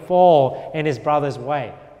occasion to fall in his brother's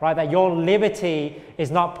way. Right? That your liberty is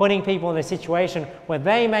not putting people in a situation where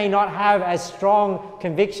they may not have as strong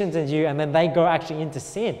convictions as you, and then they go actually into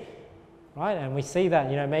sin. Right? And we see that,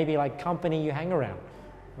 maybe like company you hang around.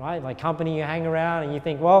 Right? Like company you hang around and you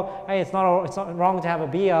think, well, hey, it's not wrong to have a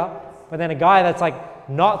beer, but then a guy that's like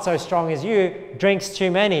not so strong as you drinks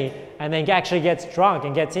too many and then actually gets drunk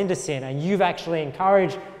and gets into sin, and you've actually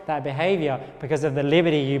encouraged that behavior because of the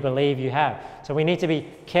liberty you believe you have. So we need to be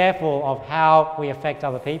careful of how we affect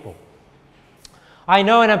other people. I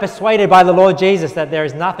know and am persuaded by the Lord Jesus that there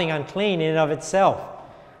is nothing unclean in and of itself.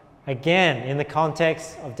 Again, in the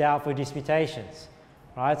context of doubtful disputations.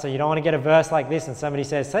 Right? So you don't want to get a verse like this and somebody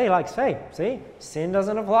says, see, sin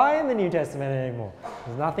doesn't apply in the New Testament anymore.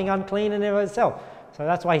 There's nothing unclean in and of itself. So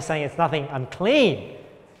that's why he's saying it's nothing unclean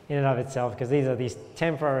in and of itself, because these are these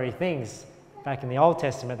temporary things back in the Old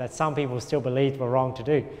Testament that some people still believed were wrong to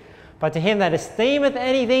do. But to him that esteemeth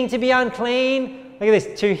anything to be unclean, look at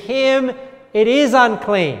this, to him it is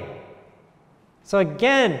unclean. So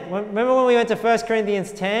again, remember when we went to 1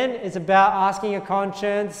 Corinthians 10, it's about asking your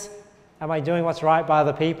conscience, am I doing what's right by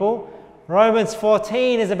other people? Romans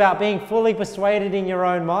 14 is about being fully persuaded in your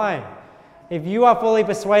own mind. If you are fully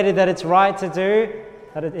persuaded that it's right to do,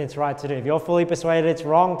 it's right to do. If you're fully persuaded it's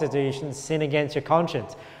wrong to do, you shouldn't sin against your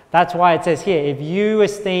conscience. That's why it says here, if you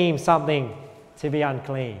esteem something to be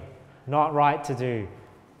unclean, not right to do,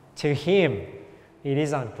 to him it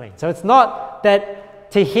is unclean. So it's not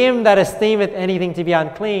that to him that esteemeth anything to be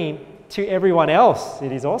unclean, to everyone else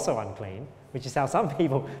it is also unclean. which is how some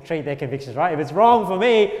people treat their convictions, right? If it's wrong for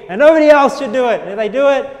me, and nobody else should do it. And if they do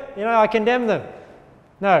it, I condemn them.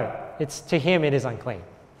 No, it's to him it is unclean,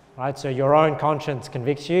 right? So your own conscience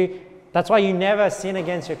convicts you. That's why you never sin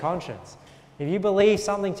against your conscience. If you believe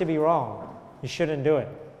something to be wrong, you shouldn't do it,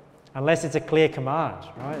 unless it's a clear command,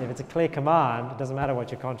 right? If it's a clear command, it doesn't matter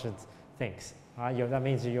what your conscience thinks, right? That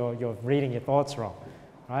means you're reading your thoughts wrong,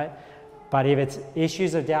 right? But if it's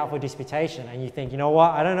issues of doubtful disputation and you think, you know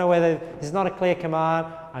what, I don't know whether this is not a clear command,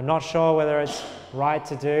 I'm not sure whether it's right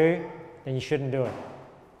to do, then you shouldn't do it.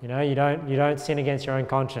 You don't sin against your own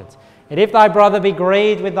conscience. And if thy brother be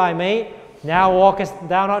grieved with thy meat, now walkest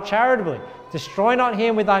thou not charitably. Destroy not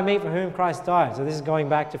him with thy meat for whom Christ died. So this is going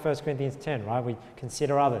back to 1 Corinthians 10, right? We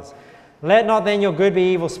consider others. Let not then your good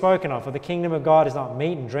be evil spoken of, for the kingdom of God is not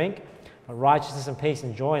meat and drink, but righteousness and peace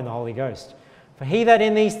and joy in the Holy Ghost. For he that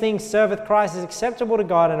in these things serveth Christ is acceptable to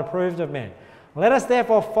God and approved of men. Let us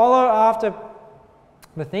therefore follow after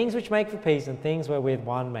the things which make for peace and things wherewith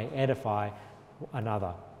one may edify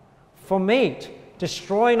another. For meat,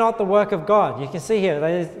 destroy not the work of God. You can see here,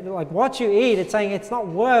 like what you eat, it's saying it's not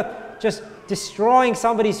worth just destroying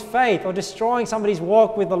somebody's faith or destroying somebody's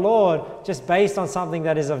walk with the Lord just based on something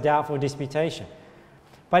that is of doubtful disputation.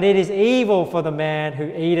 But it is evil for the man who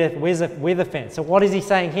eateth with offense. So what is he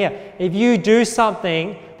saying here? If you do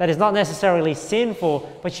something that is not necessarily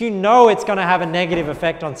sinful, but you know it's going to have a negative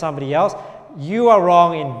effect on somebody else, you are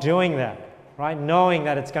wrong in doing that, right? Knowing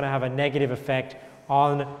that it's going to have a negative effect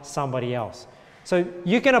on somebody else. So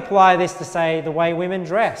you can apply this to, say, the way women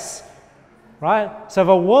dress, right? So if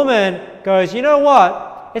a woman goes, you know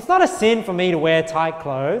what? It's not a sin for me to wear tight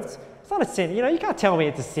clothes. It's not a sin. You can't tell me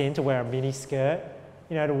it's a sin to wear a mini skirt.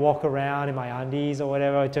 To walk around in my undies or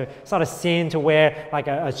whatever. It's not a sin to wear like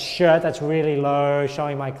a shirt that's really low,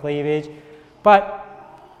 showing my cleavage.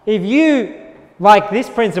 But if you, like this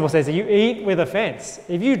principle says, that you eat with offense,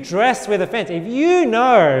 if you dress with offense, if you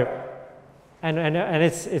know, and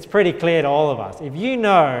it's pretty clear to all of us, if you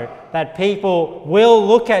know that people will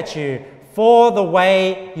look at you for the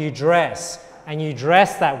way you dress, and you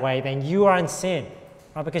dress that way, then you are in sin.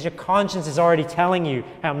 Right? Because your conscience is already telling you,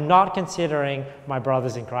 hey, I'm not considering my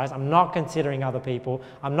brothers in Christ. I'm not considering other people.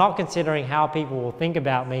 I'm not considering how people will think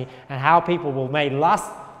about me and how people will may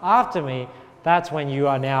lust after me. That's when you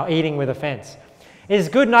are now eating with offense. It is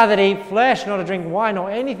good neither to eat flesh, nor to drink wine,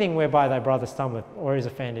 or anything whereby thy brother stumbleth, or is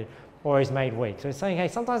offended, or is made weak. So it's saying, hey,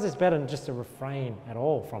 sometimes it's better just to refrain at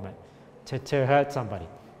all from it, to hurt somebody.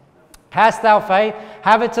 Hast thou faith?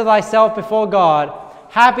 Have it to thyself before God.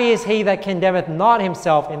 Happy is he that condemneth not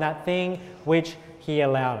himself in that thing which he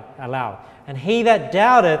allowed. And he that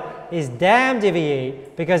doubteth is damned if he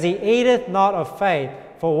eat, because he eateth not of faith.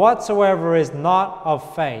 For whatsoever is not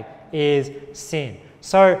of faith is sin.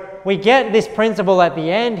 So we get this principle at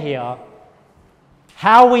the end here.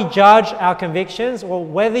 How we judge our convictions, or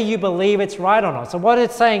whether you believe it's right or not. So what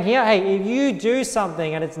it's saying here, hey, if you do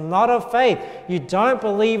something and it's not of faith, you don't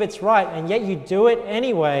believe it's right, and yet you do it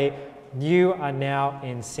anyway, you are now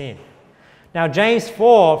in sin. Now James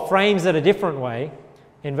 4 frames it a different way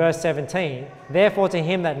in verse 17. Therefore to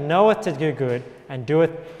him that knoweth to do good and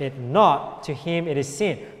doeth it not, to him it is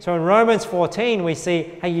sin. So in Romans 14 we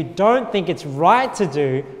see, hey, you don't think it's right to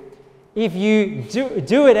do. If you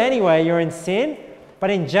do it anyway, you're in sin. But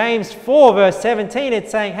in James 4 verse 17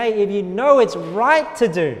 it's saying, hey, if you know it's right to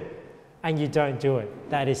do and you don't do it,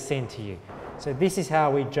 that is sin to you. So this is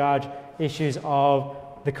how we judge issues of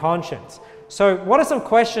the conscience. So what are some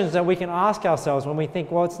questions that we can ask ourselves when we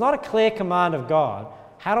think, well, it's not a clear command of God.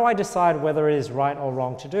 How do I decide whether it is right or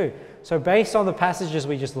wrong to do? So based on the passages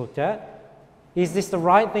we just looked at, is this the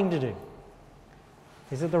right thing to do?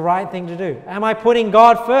 Is it the right thing to do? Am I putting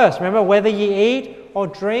God first? Remember, whether ye eat or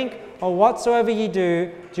drink or whatsoever ye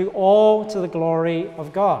do, do all to the glory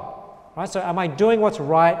of God. Right? So am I doing what's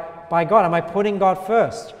right by God? Am I putting God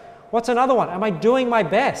first? What's another one? Am I doing my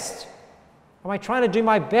best? Am I trying to do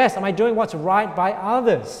my best? Am I doing what's right by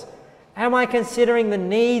others? Am I considering the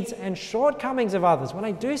needs and shortcomings of others when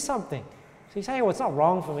I do something? So you say, well, it's not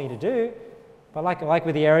wrong for me to do, but like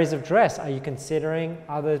with the areas of dress, are you considering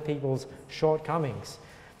other people's shortcomings?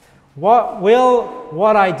 Will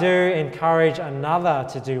what I do encourage another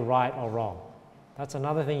to do right or wrong? That's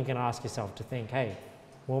another thing you can ask yourself, to think, hey,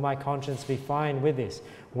 will my conscience be fine with this?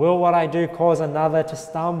 Will what I do cause another to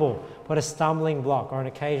stumble, put a stumbling block or an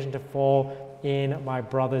occasion to fall in my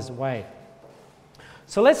brother's way?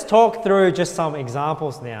 So let's talk through just some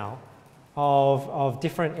examples now of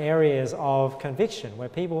different areas of conviction where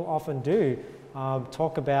people often do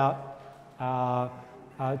talk about,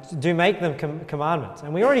 do make them commandments.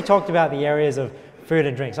 And we already talked about the areas of food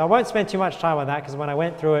and drink. So I won't spend too much time on that, because when I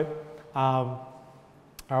went through it I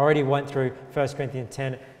already went through 1 Corinthians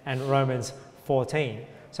 10 and Romans 14.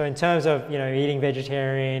 So in terms of, eating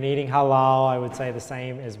vegetarian, eating halal, I would say the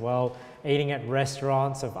same as well. Eating at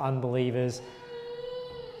restaurants of unbelievers.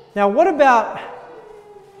 Now, what about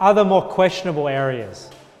other more questionable areas?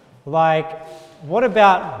 Like, what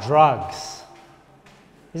about drugs?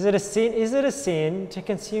 Is it a sin to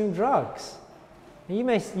consume drugs? You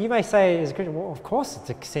may say, as a Christian, well, of course it's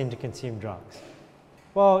a sin to consume drugs.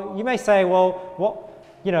 Well, you may say, well,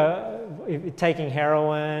 if taking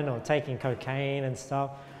heroin or taking cocaine and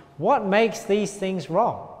stuff, what makes these things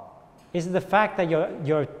wrong? Is it the fact that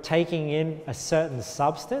you're taking in a certain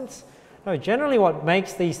substance? No, generally what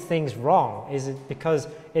makes these things wrong is it because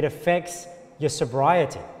it affects your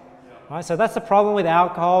sobriety. Right? So that's the problem with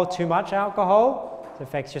alcohol. Too much alcohol, it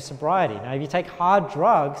affects your sobriety. Now, if you take hard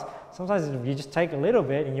drugs, sometimes you just take a little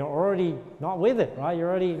bit and you're already not with it, right? You're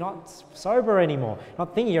already not sober anymore,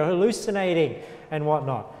 not thinking, you're hallucinating and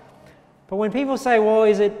whatnot. But when people say, well,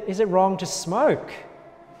 is it wrong to smoke?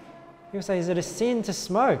 People say, is it a sin to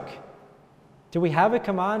smoke? Do we have a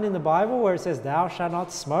command in the Bible where it says, thou shalt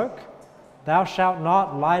not smoke? Thou shalt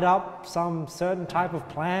not light up some certain type of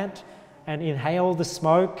plant and inhale the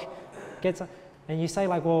smoke. And you say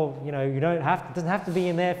like, well, it doesn't have to be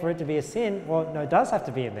in there for it to be a sin. Well, no, it does have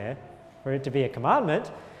to be in there for it to be a commandment.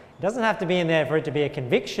 It doesn't have to be in there for it to be a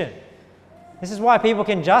conviction. This is why people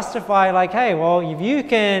can justify like, hey, well, if you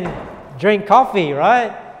can drink coffee,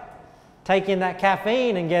 right? Take in that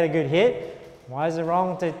caffeine and get a good hit, why is it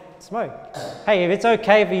wrong to smoke? Hey, if it's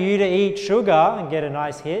okay for you to eat sugar and get a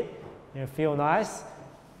nice hit, feel nice,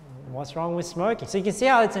 what's wrong with smoking? So you can see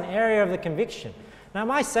how it's an area of the conviction. Now,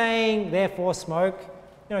 am I saying, therefore, smoke?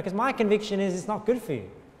 Because my conviction is it's not good for you,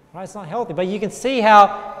 right? It's not healthy. But you can see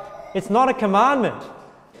how it's not a commandment.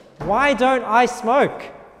 Why don't I smoke?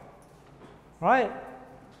 Right?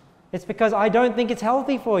 It's because I don't think it's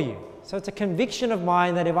healthy for you. So it's a conviction of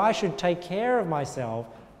mine that if I should take care of myself,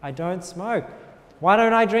 I don't smoke. Why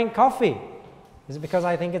don't I drink coffee? Is it because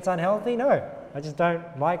I think it's unhealthy? No. I just don't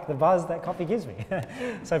like the buzz that coffee gives me.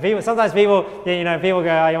 So sometimes people go,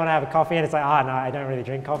 oh, you want to have a coffee? And it's like, no, I don't really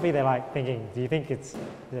drink coffee. They're like thinking, is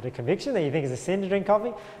it a conviction that you think it's a sin to drink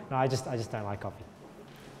coffee? No, I just don't like coffee.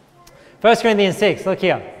 1 Corinthians 6, look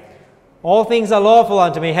here. All things are lawful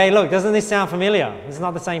unto me. Hey, look, doesn't this sound familiar? This is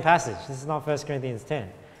not the same passage. This is not 1 Corinthians 10.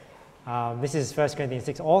 This is 1 Corinthians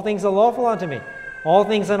 6. All things are lawful unto me. All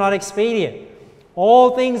things are not expedient.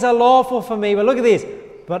 All things are lawful for me. But look at this.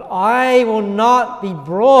 But I will not be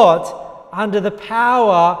brought under the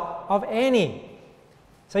power of any.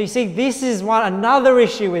 So you see, this is another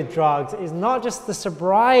issue with drugs, is not just the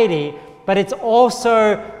sobriety, but it's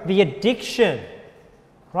also the addiction.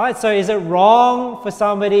 Right? So is it wrong for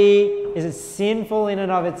somebody, is it sinful in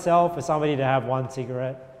and of itself for somebody to have one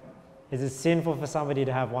cigarette? Is it sinful for somebody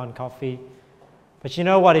to have one coffee? But you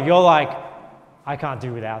know what? If you're like, I can't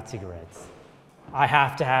do without cigarettes, I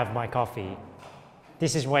have to have my coffee,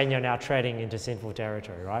 this is when you're now treading into sinful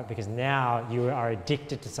territory, right? Because now you are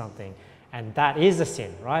addicted to something, and that is a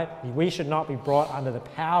sin, right? We should not be brought under the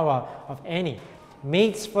power of any.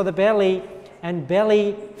 Meats for the belly, and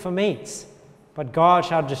belly for meats. But God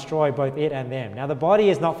shall destroy both it and them. Now the body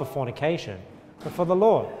is not for fornication, but for the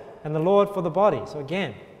Lord, and the Lord for the body. So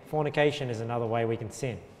again, fornication is another way we can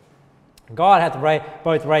sin. God hath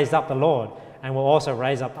both raised up the Lord, and will also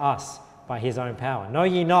raise up us by his own power. Know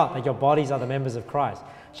ye not that your bodies are the members of Christ?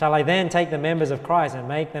 Shall I then take the members of Christ and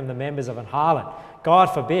make them the members of an harlot? God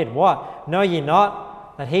forbid. What? Know ye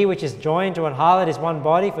not that he which is joined to an harlot is one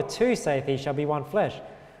body? For two, saith he, shall be one flesh.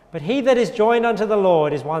 But he that is joined unto the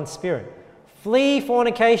Lord is one spirit. Flee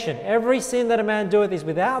fornication. Every sin that a man doeth is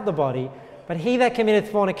without the body, but he that committeth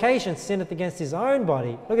fornication sinneth against his own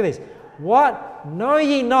body. Look at this. What? Know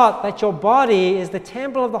ye not that your body is the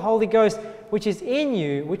temple of the Holy Ghost, which is in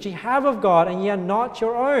you, which ye have of God, and ye are not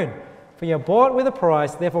your own? For ye are bought with a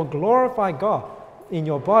price, therefore glorify God in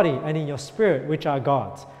your body and in your spirit, which are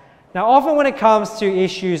God's. Now, often when it comes to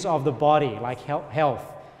issues of the body, like health,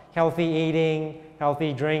 healthy eating,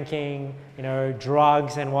 healthy drinking,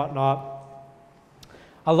 drugs and whatnot,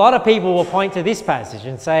 a lot of people will point to this passage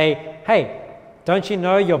and say, hey, don't you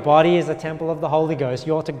know your body is a temple of the Holy Ghost?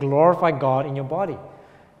 You ought to glorify God in your body.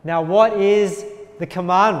 Now, what is the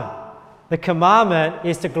commandment? The commandment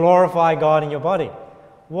is to glorify God in your body.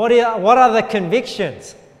 What are the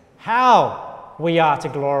convictions? How we are to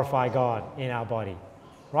glorify God in our body.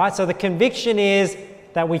 Right? So the conviction is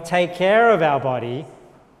that we take care of our body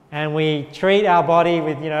and we treat our body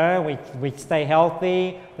with, we stay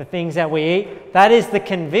healthy, the things that we eat. That is the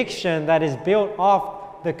conviction that is built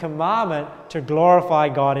off the commandment to glorify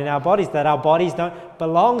God in our bodies, that our bodies don't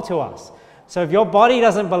belong to us. So if your body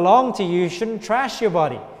doesn't belong to you, you shouldn't trash your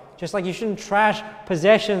body. Just like you shouldn't trash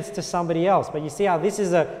possessions to somebody else. But you see how this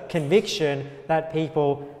is a conviction that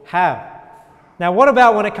people have. Now, what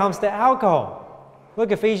about when it comes to alcohol?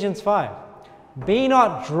 Look, Ephesians 5. Be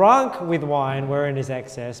not drunk with wine wherein is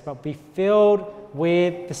excess, but be filled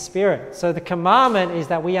with the Spirit. So the commandment is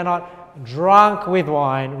that we are not drunk with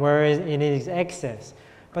wine wherein it is excess.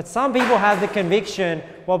 But some people have the conviction,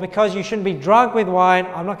 well, because you shouldn't be drunk with wine,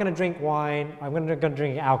 I'm not going to drink wine, I'm going to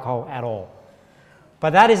drink alcohol at all.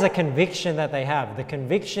 But that is a conviction that they have. The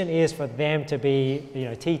conviction is for them to be,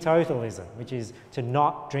 teetotalism, which is to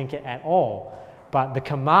not drink it at all. But the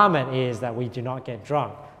commandment is that we do not get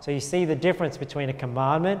drunk. So you see the difference between a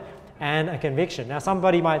commandment and a conviction. Now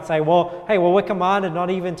somebody might say, we're commanded not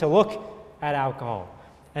even to look at alcohol.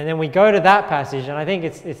 And then we go to that passage, and I think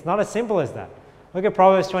it's not as simple as that. Look at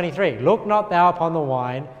Proverbs 23. Look not thou upon the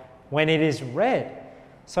wine when it is red.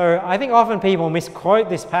 So I think often people misquote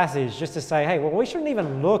this passage just to say, we shouldn't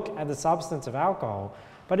even look at the substance of alcohol.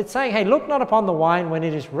 But it's saying, hey, look not upon the wine when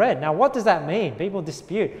it is red. Now, what does that mean? People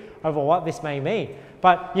dispute over what this may mean.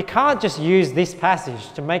 But you can't just use this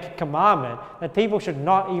passage to make a commandment that people should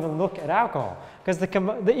not even look at alcohol. Because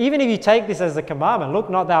even if you take this as a commandment, look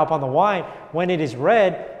not thou upon the wine when it is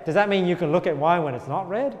red, does that mean you can look at wine when it's not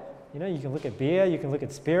red? You can look at beer, you can look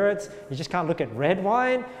at spirits, you just can't look at red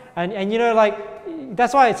wine. And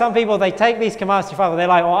that's why some people, they take these commands to Father, they're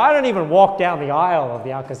like, I don't even walk down the aisle of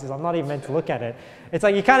the alcohol because I'm not even meant to look at it. It's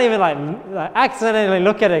like you can't even accidentally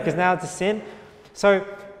look at it because now it's a sin. So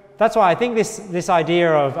that's why I think this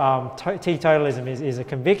idea of teetotalism is a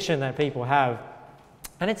conviction that people have.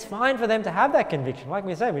 And it's fine for them to have that conviction. Like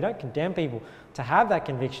we say, we don't condemn people to have that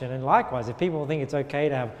conviction. And likewise, if people think it's okay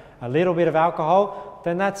to have a little bit of alcohol,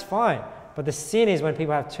 then that's fine. But the sin is when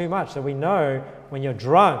people have too much. So we know when you're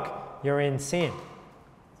drunk, you're in sin.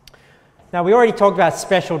 Now, we already talked about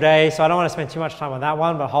special days, so I don't want to spend too much time on that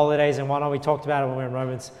one, but holidays and whatnot, we talked about it when we were in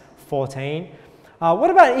Romans 14.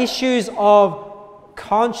 What about issues of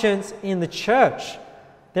conscience in the church?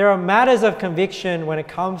 There are matters of conviction when it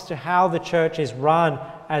comes to how the church is run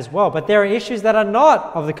as well, but there are issues that are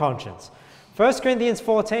not of the conscience. 1 Corinthians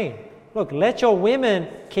 14, look, let your women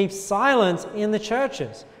keep silence in the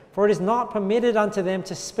churches, for it is not permitted unto them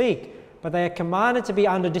to speak, but they are commanded to be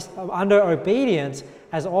under obedience,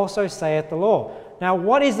 as also saith the law. Now,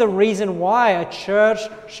 what is the reason why a church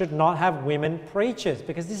should not have women preachers?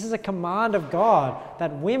 Because this is a command of God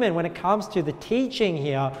that women, when it comes to the teaching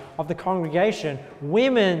here of the congregation,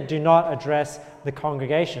 women do not address the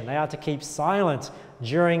congregation. They are to keep silent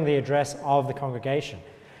during the address of the congregation.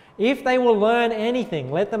 If they will learn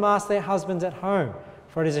anything, let them ask their husbands at home,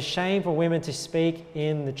 for it is a shame for women to speak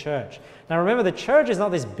in the church. Now remember, the church is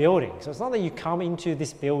not this building. So it's not that you come into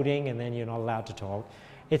this building and then you're not allowed to talk.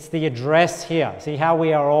 It's the address here. See how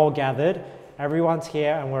we are all gathered? Everyone's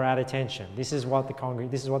here and we're at attention. This is what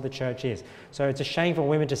the church is. So it's a shame for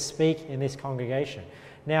women to speak in this congregation.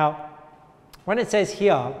 Now, when it says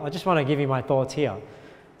here, I just want to give you my thoughts here.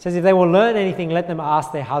 It says, if they will learn anything, let them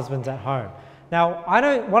ask their husbands at home. Now,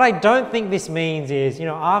 what I don't think this means is,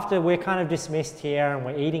 after we're kind of dismissed here and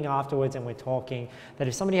we're eating afterwards and we're talking, that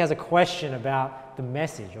if somebody has a question about the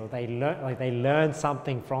message or they learn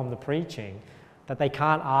something from the preaching, that they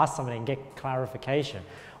can't ask somebody and get clarification.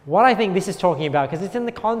 What I think this is talking about, because it's in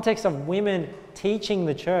the context of women teaching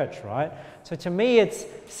the church, right? So to me, it's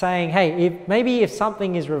saying, hey, if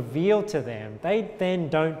something is revealed to them, they then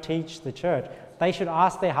don't teach the church. They should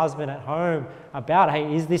ask their husband at home about,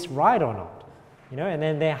 hey, is this right or not? And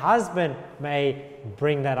then their husband may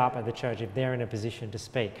bring that up at the church if they're in a position to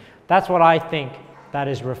speak. That's what I think that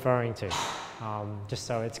is referring to, just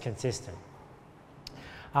so it's consistent.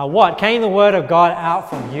 What? Came the word of God out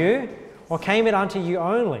from you, or came it unto you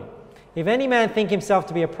only? If any man think himself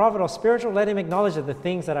to be a prophet or spiritual, let him acknowledge that the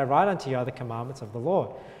things that I write unto you are the commandments of the Lord.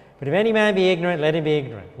 But if any man be ignorant, let him be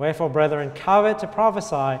ignorant. Wherefore, brethren, covet to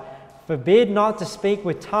prophesy, forbid not to speak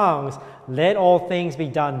with tongues, let all things be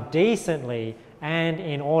done decently and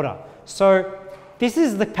in order. So this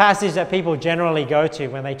is the passage that people generally go to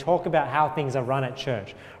when they talk about how things are run at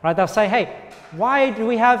church, right? They'll say, hey, why do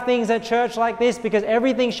we have things at church like this? Because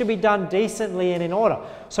everything should be done decently and in order.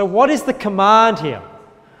 So what is the command here?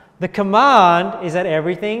 The command is that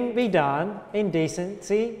everything be done in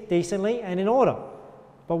decently and in order.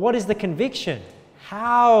 But what is the conviction?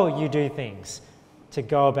 How you do things to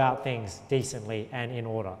go about things decently and in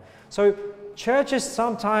order. So churches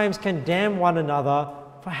sometimes condemn one another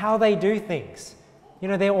for how they do things.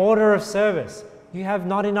 Their order of service. You have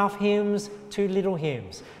not enough hymns, too little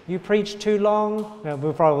hymns. You preach too long.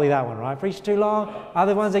 Well, probably that one, right? Preach too long.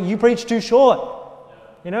 Other ones like you preach too short.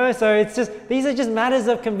 So it's just, these are just matters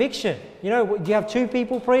of conviction. Do you have two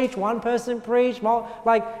people preach, one person preach?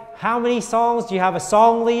 Like, how many songs? Do you have a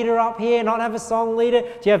song leader up here, not have a song leader?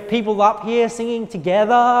 Do you have people up here singing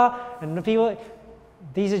together? And the people,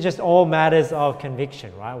 these are just all matters of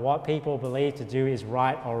conviction, right? What people believe to do is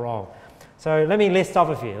right or wrong. So let me list off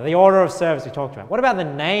a few. The order of service we talked about. What about the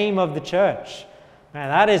name of the church? Man,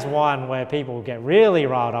 that is one where people get really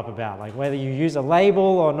riled up about, like whether you use a label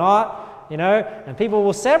or not. And people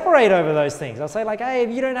will separate over those things. They'll say like, hey,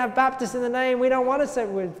 if you don't have Baptist in the name, we don't want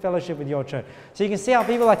to fellowship with your church. So you can see how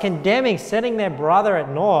people are condemning, setting their brother at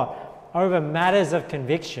naught over matters of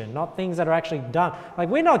conviction, not things that are actually done. Like,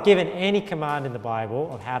 we're not given any command in the Bible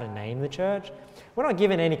of how to name the church. We're not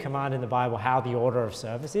given any command in the Bible how the order of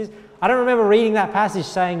service is. I don't remember reading that passage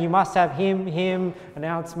saying you must have hymn,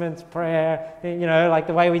 announcements, prayer, like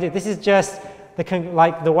the way we do. This is just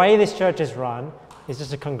the way this church is run. It's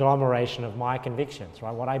just a conglomeration of my convictions,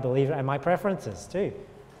 right? What I believe and my preferences too,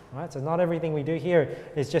 right? So not everything we do here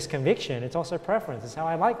is just conviction. It's also preference. It's how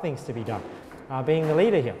I like things to be done, being the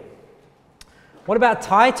leader here. What about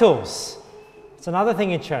titles? It's another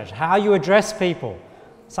thing in church, how you address people.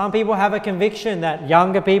 Some people have a conviction that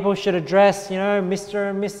younger people should address, Mr.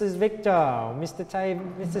 and Mrs. Victor, or Mr. Tay,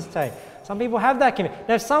 Mrs. Tay. Some people have that conviction.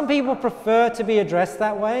 Now, if some people prefer to be addressed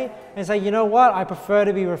that way and say, you know what, I prefer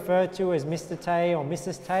to be referred to as Mr. Tay or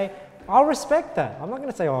Mrs. Tay, I'll respect that. I'm not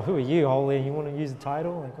going to say, oh, who are you, holy? You want to use the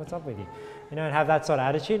title? Like, what's up with you? And have that sort of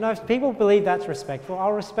attitude. No, if people believe that's respectful,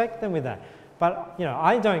 I'll respect them with that. But,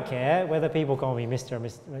 I don't care whether people call me Mr. or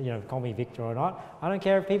Mr., call me Victor or not. I don't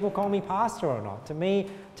care if people call me pastor or not. To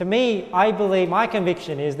me, I believe, my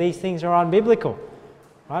conviction is these things are unbiblical,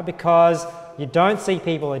 right? Because you don't see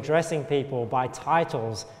people addressing people by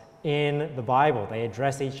titles in the Bible. They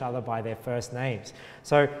address each other by their first names.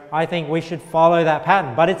 So I think we should follow that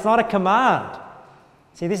pattern, but it's not a command.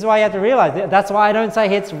 See, this is why you have to realize. That's why I don't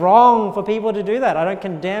say it's wrong for people to do that. I don't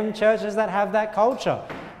condemn churches that have that culture,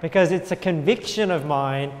 because it's a conviction of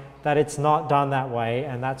mine that it's not done that way,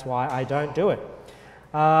 and that's why I don't do it.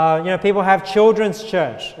 People have children's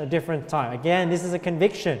church at different time. Again, this is a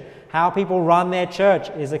conviction. How people run their church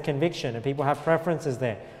is a conviction, and people have preferences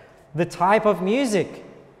there. The type of music,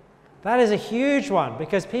 that is a huge one,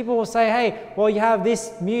 because people will say, hey, well, you have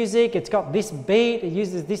this music, it's got this beat, it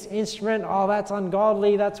uses this instrument, oh, that's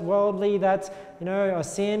ungodly, that's worldly, that's, a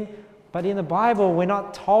sin. But in the Bible, we're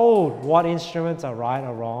not told what instruments are right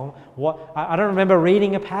or wrong. I don't remember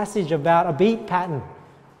reading a passage about a beat pattern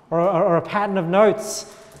or a pattern of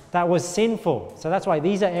notes that was sinful. So that's why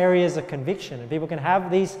these are areas of conviction. And people can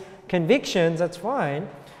have these convictions, that's fine,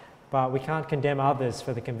 but we can't condemn others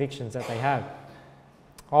for the convictions that they have.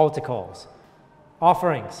 Altar calls,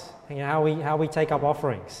 offerings, how we take up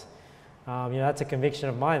offerings. That's a conviction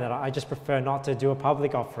of mine that I just prefer not to do a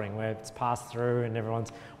public offering where it's passed through and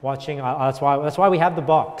everyone's watching. That's why we have the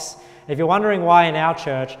box. If you're wondering why in our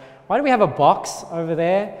church, why do we have a box over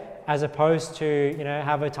there as opposed to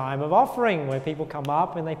have a time of offering where people come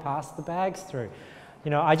up and they pass the bags through?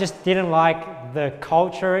 I just didn't like the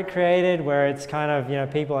culture it created, where it's kind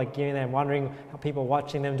of, people like giving them, wondering how people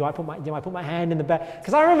watching them, do I put my hand in the bag?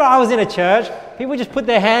 Because I remember I was in a church, people just put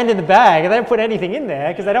their hand in the bag and they don't put anything in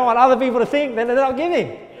there because they don't want other people to think that they're not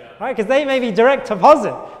giving, right? Because they may be direct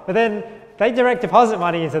deposit, but then they direct deposit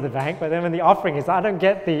money into the bank, but then when the offering is, I don't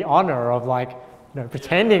get the honor of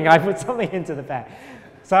pretending I put something into the bag.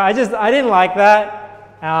 So I didn't like that.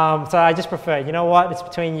 So I just prefer, it's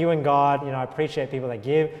between you and God. I appreciate people that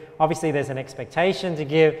give. Obviously, there's an expectation to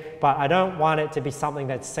give, but I don't want it to be something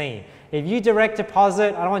that's seen. If you direct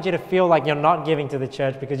deposit, I don't want you to feel like you're not giving to the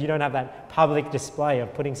church because you don't have that public display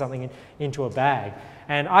of putting something into a bag.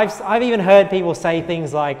 And I've even heard people say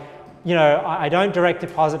things like, I don't direct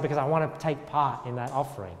deposit because I want to take part in that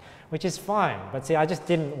offering, which is fine. But see, I just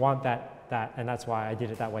didn't want that, and that's why I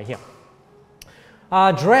did it that way here.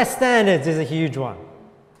 Dress standards is a huge one.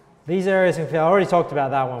 These areas, I already talked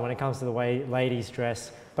about that one when it comes to the way ladies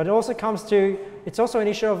dress, but it's also an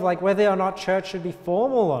issue of whether or not church should be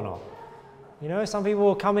formal or not. Some people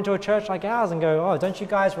will come into a church like ours and go, oh, don't you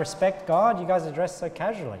guys respect God? You guys are dressed so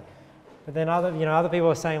casually. But then other people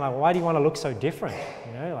are saying why do you want to look so different?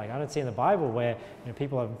 I don't see in the Bible where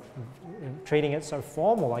people are treating it so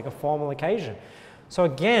formal, like a formal occasion. So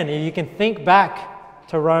again, you can think back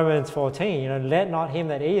to Romans 14, let not him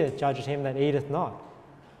that eateth judge him that eateth not.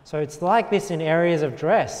 So it's like this in areas of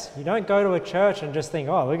dress. You don't go to a church and just think,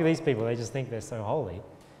 oh, look at these people, they just think they're so holy.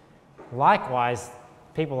 Likewise,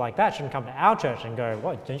 people like that shouldn't come to our church and go,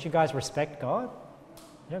 what, don't you guys respect God?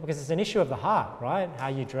 because it's an issue of the heart, right? How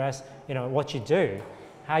you dress, what you do.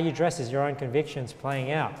 How you dress is your own convictions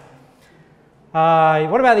playing out.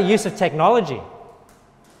 What about the use of technology?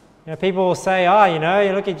 People will say,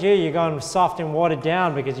 you look at you, you're going soft and watered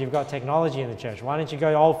down because you've got technology in the church. Why don't you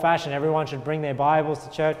go old-fashioned? Everyone should bring their Bibles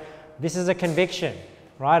to church. This is a conviction,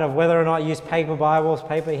 right, of whether or not you use paper Bibles,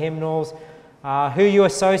 paper hymnals, who you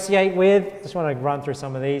associate with. Just want to run through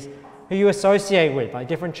some of these. Who you associate with, like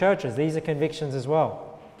different churches. These are convictions as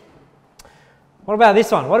well. What about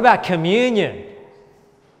this one? What about communion?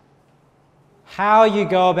 How you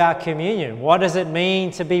go about communion. What does it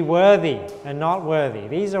mean to be worthy and not worthy?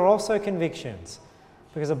 These are also convictions,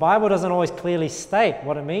 because the Bible doesn't always clearly state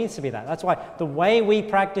what it means to be that. That's why the way we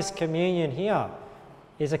practice communion here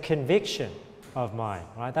is a conviction of mine,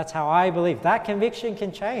 right? That's how I believe. That conviction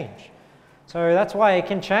can change. So that's why it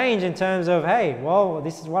can change in terms of, hey, well,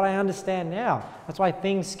 this is what I understand now. That's why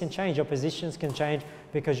things can change. Your positions can change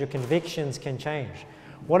because your convictions can change.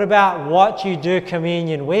 What about what you do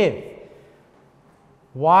communion with?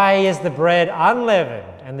 Why is the bread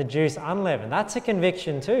unleavened and the juice unleavened? That's a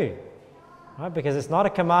conviction too, right? Because it's not a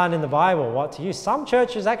command in the Bible what to use. Some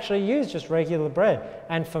churches actually use just regular bread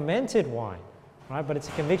and fermented wine, right? But it's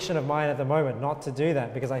a conviction of mine at the moment not to do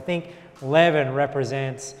that, because I think leaven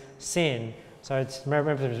represents sin. So it's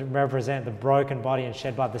represent the broken body and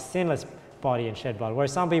shed blood, the sinless body and shed blood.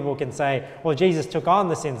 Whereas some people can say, well, Jesus took on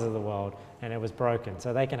the sins of the world and it was broken.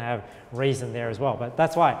 So they can have reason there as well. But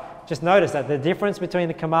that's why, just notice that the difference between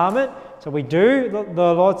the commandment, so we do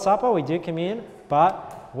the Lord's Supper, we do communion,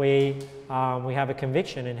 but we have a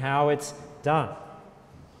conviction in how it's done.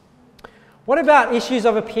 What about issues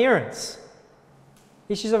of appearance?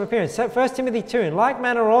 Issues of appearance. 1 Timothy 2, in like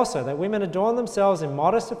manner also, that women adorn themselves in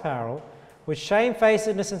modest apparel, with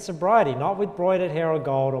shamefacedness and sobriety, not with broidered hair or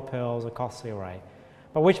gold or pearls or costly array,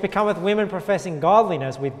 but which becometh women professing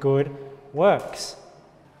godliness with good works.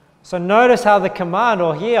 So notice how the command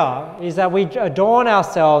or here is that we adorn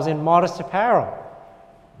ourselves in modest apparel.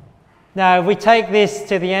 Now, if we take this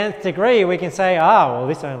to the nth degree, we can say, well,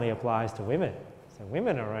 this only applies to women. So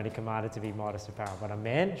women are only commanded to be modest apparel. But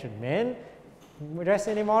should men dress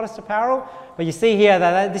in modest apparel? But you see here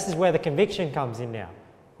that this is where the conviction comes in now.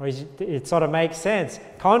 Or it sort of makes sense,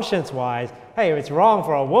 conscience-wise. Hey, if it's wrong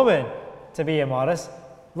for a woman to be immodest,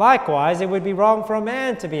 likewise, it would be wrong for a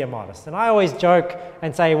man to be immodest. And I always joke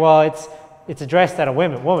and say, well, it's addressed at a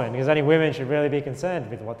woman, because only women should really be concerned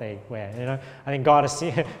with what they wear. I think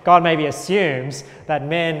God maybe assumes that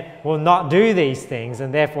men will not do these things,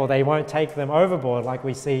 and therefore they won't take them overboard like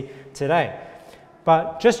we see today.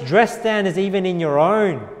 But just dress standards even in your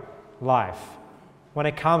own life when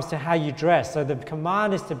it comes to how you dress. So the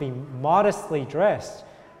command is to be modestly dressed.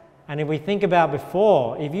 And if we think about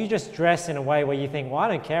before, if you just dress in a way where you think, well, I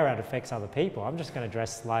don't care how it affects other people, I'm just going to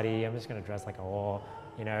dress slutty, I'm just going to dress like a whore,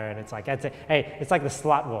 and it's like, it's like the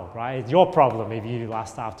slut walk, right? It's your problem if you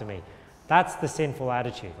lust after me. That's the sinful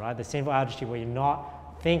attitude, right? The sinful attitude where you're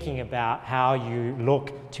not thinking about how you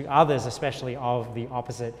look to others, especially of the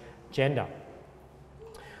opposite gender.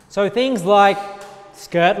 So things like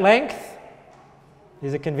skirt length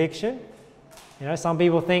is a conviction. Some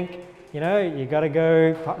people think, you got to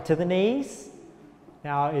go to the knees.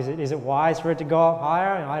 Now, is it wise for it to go up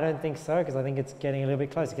higher? And I don't think so, because I think it's getting a little bit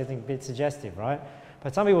close. It's getting a bit suggestive, right?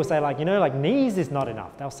 But some people say, knees is not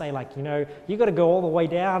enough. They'll say, you got to go all the way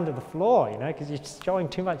down to the floor, because you're just showing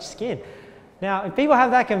too much skin. Now, if people have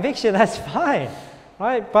that conviction, that's fine,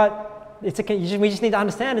 right? But we just need to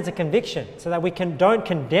understand it's a conviction, so that we don't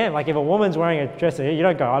condemn. Like if a woman's wearing a dress, you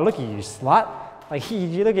don't go, look at you, slut.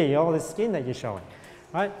 You look at all the skin that you're showing,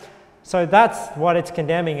 right? So that's what it's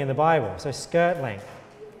condemning in the Bible. So skirt length,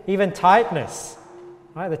 even tightness,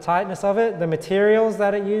 right? The tightness of it, the materials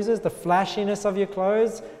that it uses, the flashiness of your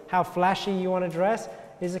clothes, how flashy you want to dress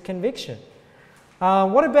is a conviction.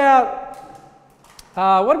 What about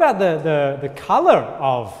the color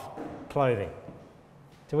of clothing?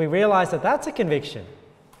 Do we realize that that's a conviction?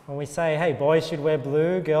 When we say, hey, boys should wear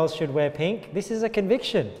blue, girls should wear pink, this is a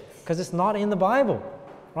conviction, because it's not in the Bible,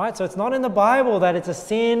 right? So it's not in the Bible that it's a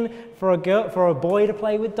sin for a boy to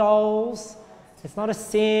play with dolls. It's not a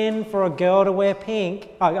sin for a girl to wear pink,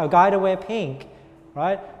 a guy to wear pink,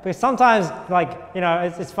 right? Because sometimes,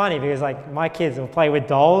 it's funny because my kids will play with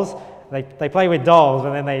dolls. They play with dolls,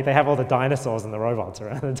 but then they have all the dinosaurs and the robots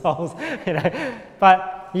around the dolls,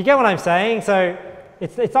 But you get what I'm saying? So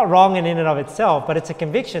it's not wrong in and of itself, but it's a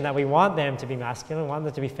conviction that we want them to be masculine, want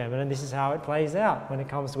them to be feminine. This is how it plays out when it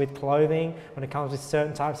comes with clothing, when it comes with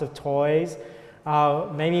certain types of toys,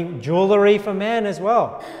 maybe jewelry for men as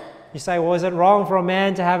well. You say, well, is it wrong for a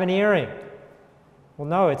man to have an earring? Well,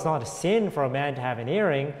 no, it's not a sin for a man to have an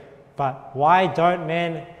earring, but why do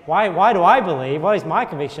I believe, what is my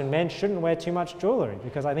conviction, men shouldn't wear too much jewelry?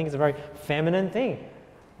 Because I think it's a very feminine thing,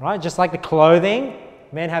 right? Just like the clothing,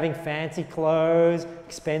 men having fancy clothes,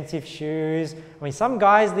 expensive shoes. I mean, some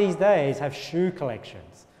guys these days have shoe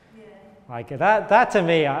collections. Yeah. Like that to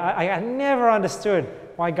me, I never understood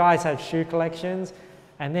why guys have shoe collections.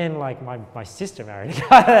 And then like my sister married a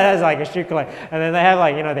guy that has like a shoe collection. And then they have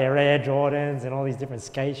like, you know, their Air Jordans and all these different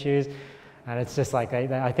skate shoes. And it's just like,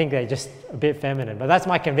 I think they're just a bit feminine. But that's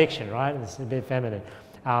my conviction, right? It's a bit feminine.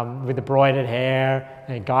 With the broidered hair,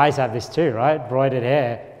 and guys have this too, right? Broidered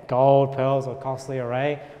hair, gold, pearls, or costly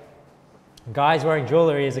array. Guys wearing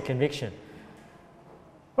jewelry is a conviction.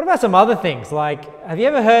 What about some other things? Like, have you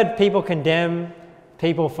ever heard people condemn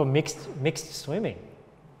people for mixed swimming?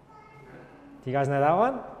 Do you guys know that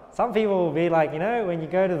one? Some people will be like, you know, when you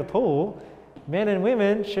go to the pool, men and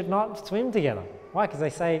women should not swim together. Why? Because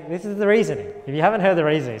they say, this is the reasoning. If you haven't heard the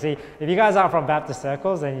reasoning, see, if you guys aren't from Baptist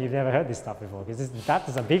circles, then you've never heard this stuff before, because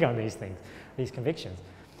Baptists are big on these things, these convictions.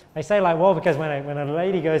 They say like, well, because when a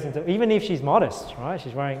lady goes into, even if she's modest, right,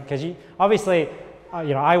 she's wearing, because obviously,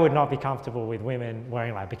 you know, I would not be comfortable with women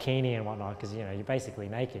wearing like bikini and whatnot, because, you know, you're basically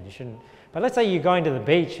naked, you shouldn't. But let's say you're going to the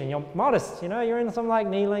beach and you're modest, you know, you're in some like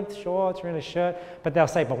knee-length shorts, you're in a shirt, but they'll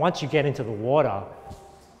say, but once you get into the water,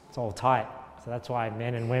 it's all tight. So that's why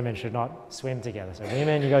men and women should not swim together. So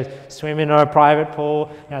women, you go swim in a private pool.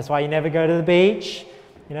 You know, that's why you never go to the beach,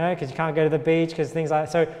 you know, because you can't go to the beach because things like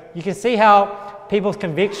that. So you can see how people's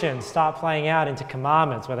convictions start playing out into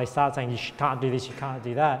commandments, where they start saying you can't do this, you can't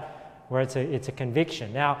do that, where it's a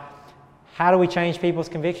conviction. Now, how do we change people's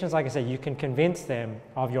convictions? Like I said, you can convince them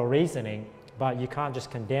of your reasoning, but you can't just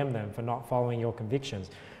condemn them for not following your convictions.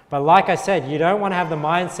 But like I said, you don't want to have the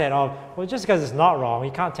mindset of, well, just because it's not wrong,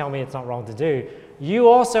 you can't tell me it's not wrong to do. You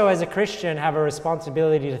also, as a Christian, have a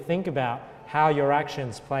responsibility to think about how your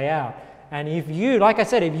actions play out. And if you, like I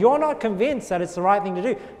said, if you're not convinced that it's the right thing to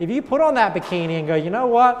do, if you put on that bikini and go, you know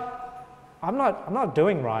what, I'm not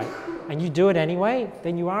doing right, and you do it anyway,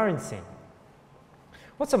 then you are in sin.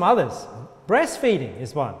 What's some others? Breastfeeding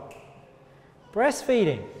is one.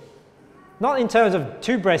 Breastfeeding. Not in terms of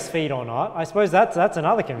to breastfeed or not. I suppose that's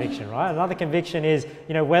another conviction, right? Another conviction is,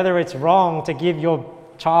 you know, whether it's wrong to give your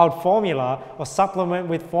child formula or supplement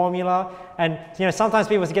with formula. And, you know, sometimes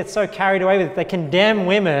people get so carried away with it, they condemn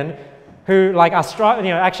women who like are, you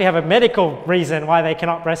know, actually have a medical reason why they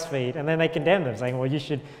cannot breastfeed, and then they condemn them, saying, well, you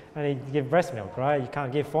should only give breast milk, right? You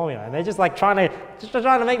can't give formula. And they're just like trying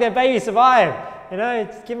to make their baby survive. You know,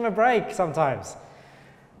 just give them a break sometimes.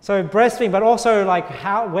 So breastfeeding, but also like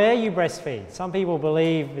where you breastfeed. Some people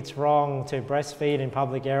believe it's wrong to breastfeed in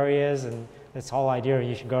public areas, and this whole idea of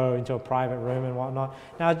you should go into a private room and whatnot.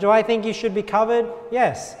 Now, do I think you should be covered?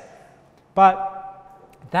 Yes. But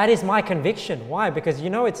that is my conviction. Why? Because you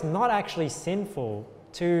know it's not actually sinful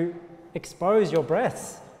to expose your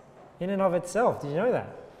breasts in and of itself. Did you know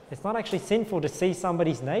that? It's not actually sinful to see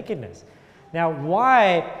somebody's nakedness. Now,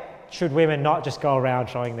 why should women not just go around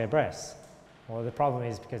showing their breasts? Well, the problem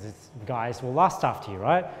is because guys will lust after you,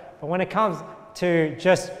 right? But when it comes to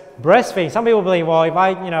just breastfeeding, some people believe, well, if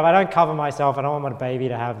I don't cover myself, I don't want my baby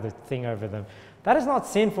to have the thing over them. That is not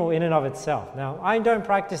sinful in and of itself. Now, I don't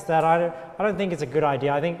practice that. I don't think it's a good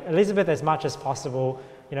idea. I think Elizabeth, as much as possible,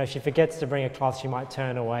 you know, if she forgets to bring a cloth, she might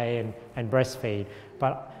turn away and breastfeed.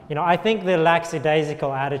 But, you know, I think the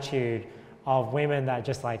lackadaisical attitude of women that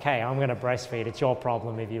just like, hey, I'm going to breastfeed, it's your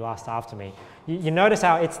problem if you lust after me. You notice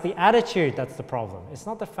how it's the attitude that's the problem. It's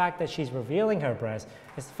not the fact that she's revealing her breast,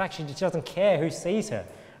 it's the fact she just doesn't care who sees her.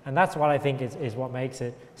 And that's what I think is what makes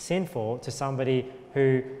it sinful to somebody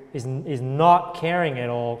who is not caring at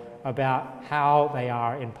all about how they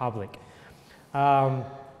are in public.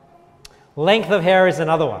 Length of hair is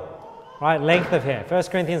another one, right? Length of hair. 1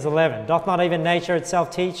 Corinthians 11. Doth not even nature itself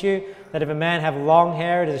teach you that if a man have long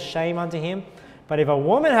hair, it is a shame unto him? But if a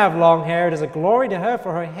woman have long hair, it is a glory to her,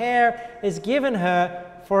 for her hair is given her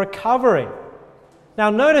for a covering. Now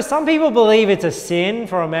notice, some people believe it's a sin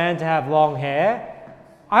for a man to have long hair.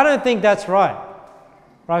 I don't think that's right,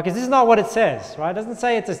 because this is not what it says, right? It doesn't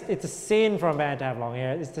say it's a sin for a man to have long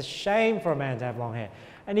hair. It's a shame for a man to have long hair.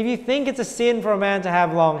 And if you think it's a sin for a man to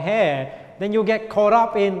have long hair, then you'll get caught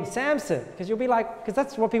up in Samson, because you'll be like, because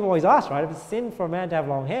that's what people always ask, right? If it's a sin for a man to have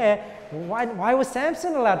long hair, why was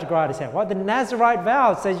Samson allowed to grow out his hair? Well, the Nazirite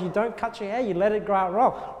vow says you don't cut your hair, you let it grow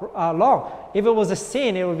out long. If it was a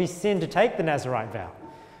sin, it would be sin to take the Nazirite vow.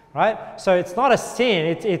 Right? So it's not a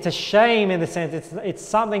sin, it's a shame in the sense, it's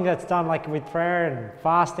something that's done like with prayer and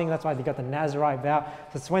fasting. That's why they got the Nazirite vow.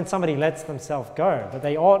 That's when somebody lets themselves go. But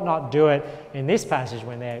they ought not do it in this passage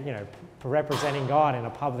when they're, you know, representing God in a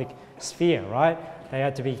public sphere, right? They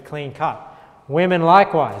had to be clean cut. Women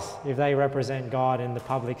likewise, if they represent God in the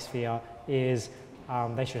public sphere,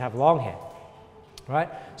 they should have long hair, right?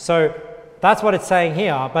 So that's what it's saying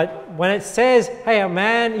here. But when it says, hey, a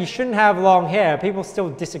man, you shouldn't have long hair, people still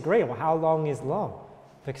disagree. Well, how long is long?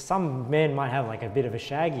 Because some men might have like a bit of a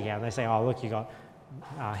shaggy hair, and they say, oh, look, you got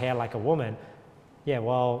hair like a woman. Yeah,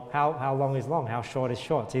 well, how long is long? How short is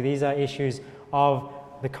short? See, these are issues of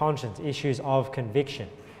the conscience, issues of conviction.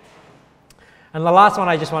 And the last one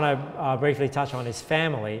I just want to briefly touch on is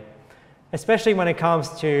family, especially when it comes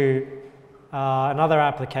to another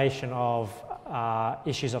application of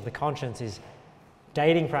issues of the conscience is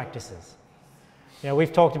dating practices. You know,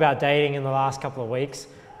 we've talked about dating in the last couple of weeks,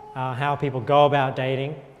 how people go about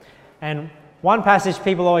dating. And one passage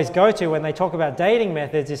people always go to when they talk about dating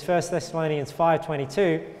methods is 1 Thessalonians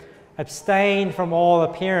 5:22, abstain from all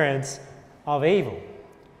appearance of evil.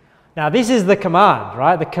 Now, this is the command,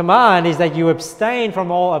 right? The command is that you abstain from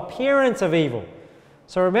all appearance of evil.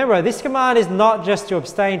 So remember, this command is not just to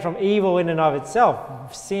abstain from evil in and of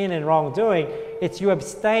itself, sin and wrongdoing. It's you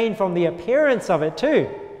abstain from the appearance of it too.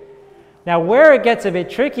 Now, where it gets a bit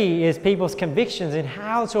tricky is people's convictions in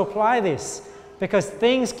how to apply this, because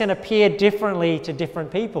things can appear differently to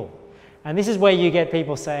different people. And this is where you get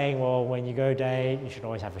people saying, well, when you go date, you should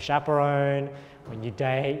always have a chaperone. When you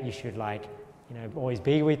date, you should always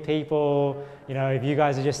be with people. You know, if you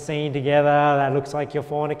guys are just seen together, that looks like you're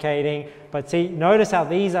fornicating. But see, notice how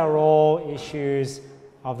these are all issues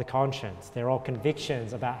of the conscience. They're all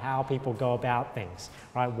convictions about how people go about things,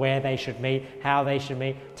 right? Where they should meet, how they should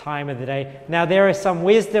meet, time of the day. Now, there is some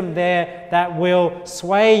wisdom there that will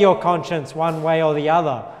sway your conscience one way or the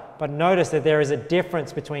other. But notice that there is a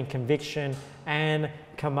difference between conviction and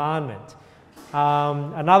commandment.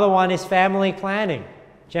 Another one is family planning.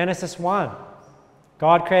 Genesis 1.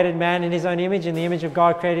 God created man in his own image. In the image of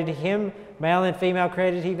God created he him. Male and female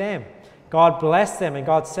created he them. God blessed them and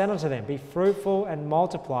God said unto them, be fruitful and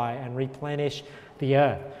multiply and replenish the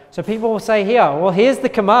earth. So people will say here, well, here's the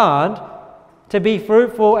command to be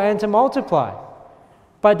fruitful and to multiply.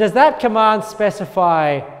 But does that command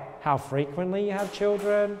specify how frequently you have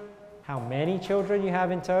children? How many children you have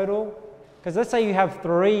in total? Because let's say you have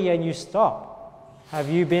 3 and you stop. Have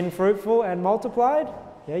you been fruitful and multiplied?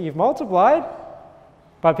 Yeah, you've multiplied.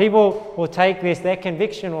 But people will take this, their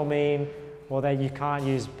conviction will mean, well, that you can't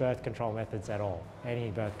use birth control methods at all,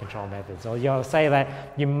 any birth control methods. Or you'll say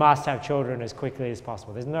that you must have children as quickly as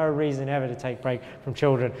possible. There's no reason ever to take break from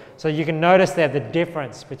children. So you can notice there the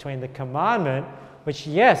difference between the commandment, which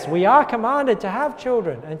yes, we are commanded to have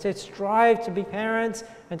children and to strive to be parents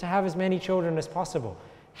and to have as many children as possible.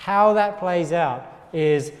 How that plays out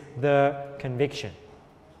is the conviction.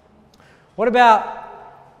 What about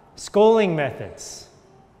schooling methods?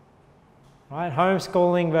 Right?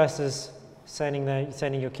 Homeschooling versus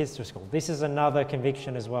sending your kids to school. This is another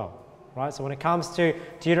conviction as well. Right? So when it comes to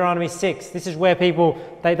Deuteronomy 6, this is where people,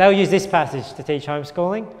 they'll use this passage to teach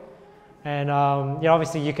homeschooling. And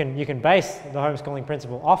obviously you can base the homeschooling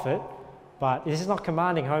principle off it, but this is not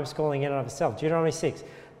commanding homeschooling in and of itself. Deuteronomy 6,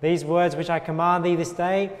 these words which I command thee this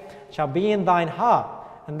day shall be in thine heart,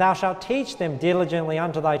 and thou shalt teach them diligently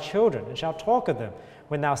unto thy children, and shalt talk of them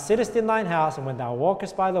when thou sittest in thine house, and when thou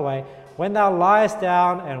walkest by the way, when thou liest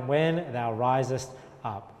down, and when thou risest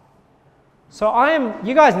up. So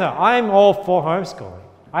you guys know, I'm all for homeschooling.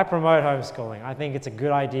 I promote homeschooling. I think it's a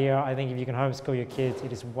good idea. I think if you can homeschool your kids,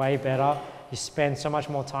 it is way better. You spend so much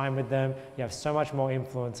more time with them. You have so much more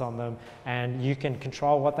influence on them, and you can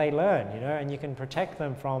control what they learn, and you can protect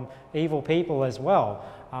them from evil people as well.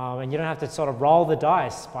 And you don't have to sort of roll the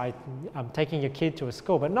dice by taking your kid to a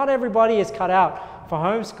school. But not everybody is cut out for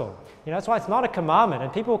homeschool. That's why it's not a commandment.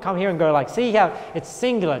 And people come here and go like, see how it's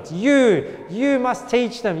singular. It's you must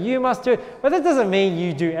teach them. You must do it. But that doesn't mean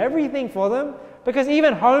you do everything for them. Because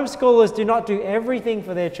even homeschoolers do not do everything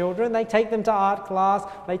for their children. They take them to art class,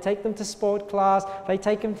 they take them to sport class, they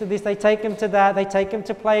take them to this, they take them to that, they take them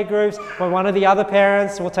to play groups where one of the other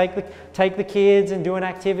parents will take the kids and do an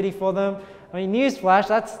activity for them. I mean, newsflash,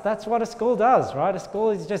 that's what a school does, right? A school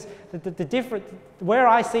is just the different, where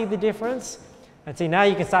I see the difference, and see now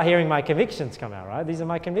you can start hearing my convictions come out, right? These are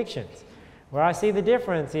my convictions. Where I see the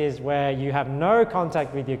difference is where you have no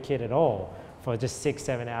contact with your kid at all for just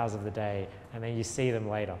 6-7 hours of the day, and then you see them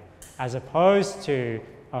later, as opposed to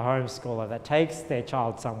a homeschooler that takes their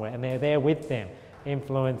child somewhere and they're there with them,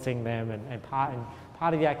 influencing them and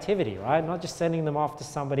part of the activity, right? Not just sending them off to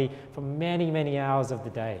somebody for many, many hours of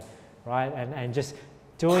the day, right? And just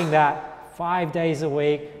doing that 5 days a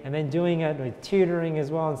week, and then doing it with tutoring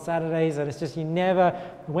as well on Saturdays, and it's just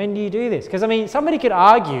when do you do this? Because I mean, somebody could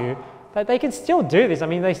argue that they can still do this. I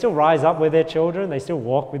mean, they still rise up with their children, they still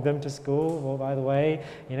walk with them to school, or by the way,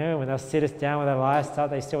 you know, when they'll sit us down with their livestock,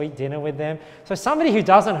 they still eat dinner with them. So somebody who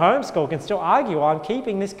doesn't homeschool can still argue, well, I'm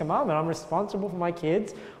keeping this commandment, I'm responsible for my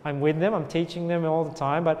kids, I'm with them, I'm teaching them all the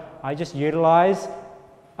time, but I just utilize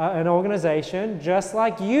an organization just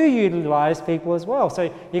like you utilize people as well.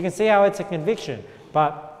 So you can see how it's a conviction,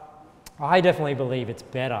 but I definitely believe it's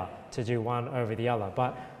better to do one over the other.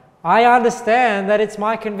 But I understand that it's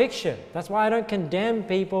my conviction. That's why I don't condemn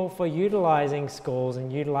people for utilizing schools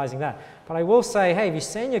and utilizing that. But I will say, hey, if you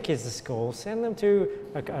send your kids to school, send them to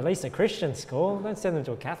at least a Christian school. Don't send them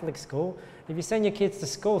to a Catholic school. If you send your kids to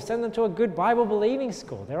school, send them to a good Bible-believing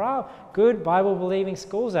school. There are good Bible-believing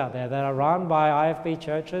schools out there that are run by IFB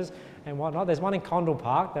churches and whatnot. There's one in Condell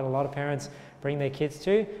Park that a lot of parents bring their kids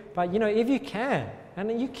to. But, you know, if you can,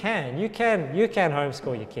 and you can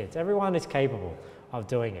homeschool your kids. Everyone is capable of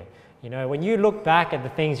doing it. You know, when you look back at the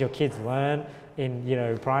things your kids learn in, you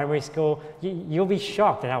know, primary school, you'll be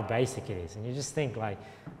shocked at how basic it is. And you just think like,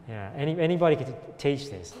 yeah, anybody could teach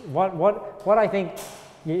this. What I think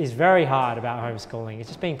is very hard about homeschooling is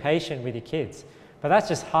just being patient with your kids. But that's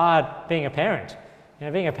just hard being a parent. You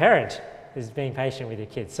know, being a parent is being patient with your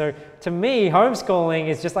kids. So to me, homeschooling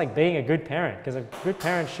is just like being a good parent, because a good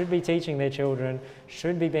parent should be teaching their children,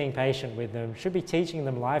 should be being patient with them, should be teaching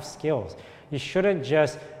them life skills. You shouldn't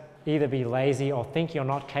just either be lazy or think you're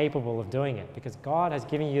not capable of doing it, because God has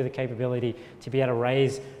given you the capability to be able to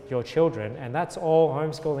raise your children, and that's all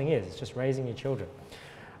homeschooling is. It's just raising your children.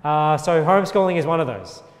 So homeschooling is one of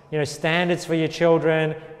those. You know, standards for your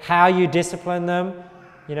children, how you discipline them.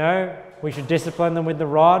 You know, we should discipline them with the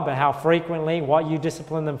rod, but how frequently, what you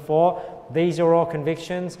discipline them for. These are all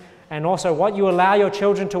convictions. And also what you allow your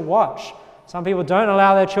children to watch. Some people don't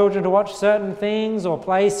allow their children to watch certain things or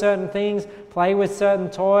play certain things, play with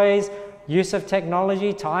certain toys. Use of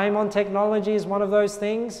technology, time on technology is one of those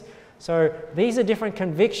things. So these are different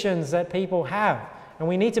convictions that people have, and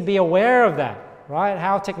we need to be aware of that, right?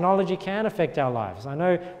 How technology can affect our lives. I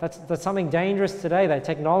know that's something dangerous today, that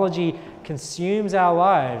technology consumes our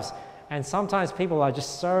lives, and sometimes people are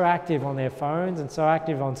just so active on their phones and so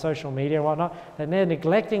active on social media and whatnot that they're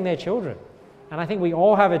neglecting their children. And I think we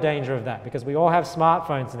all have a danger of that, because we all have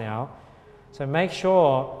smartphones now. So make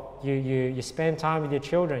sure you spend time with your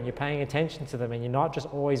children, you're paying attention to them, and you're not just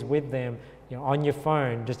always with them, you know, on your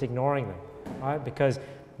phone, just ignoring them, right? Because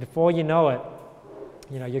before you know it,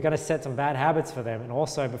 you know, you're going to set some bad habits for them, and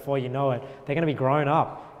also before you know it, they're going to be grown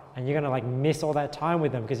up, and you're going to like miss all that time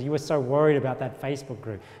with them because you were so worried about that Facebook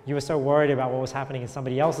group. You were so worried about what was happening in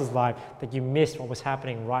somebody else's life that you missed what was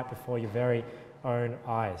happening right before your very own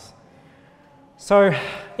eyes. So,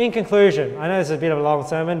 in conclusion, I know this is a bit of a long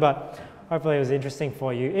sermon, but hopefully it was interesting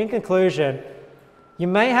for you. In conclusion, you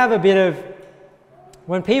may have a bit of,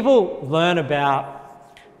 when people learn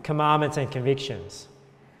about commandments and convictions,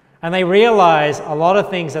 and they realize a lot of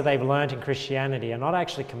things that they've learned in Christianity are not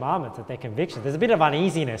actually commandments, that they're convictions. There's a bit of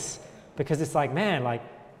uneasiness, because it's like, man, like,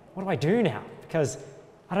 what do I do now? Because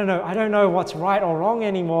I don't know what's right or wrong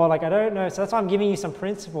anymore. Like, I don't know. So that's why I'm giving you some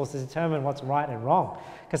principles to determine what's right and wrong.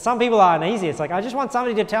 Because some people are uneasy. It's like, I just want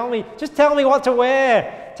somebody to tell me, just tell me what to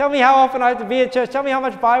wear. Tell me how often I have to be at church. Tell me how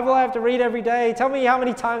much Bible I have to read every day. Tell me how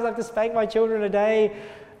many times I have to spank my children a day.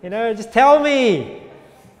 You know, just tell me.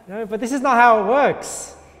 You know, but this is not how it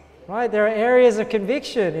works, right? There are areas of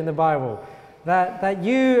conviction in the Bible that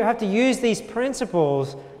you have to use these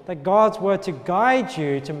principles, that God's word, to guide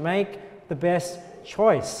you to make the best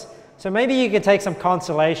choice. So maybe you can take some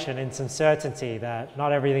consolation in some certainty that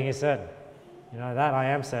not everything is certain. You know, that I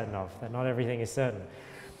am certain of, that not everything is certain.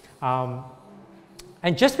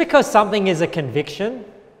 And just because something is a conviction,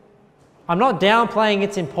 I'm not downplaying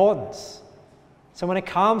its importance. So when it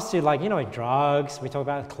comes to, like, you know, drugs, we talk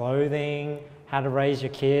about clothing, how to raise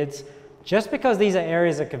your kids, just because these are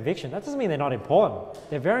areas of conviction, that doesn't mean they're not important.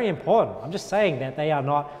 They're very important. I'm just saying that they are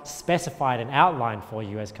not specified and outlined for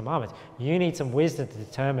you as commandments. You need some wisdom to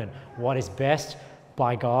determine what is best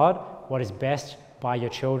by God, what is best by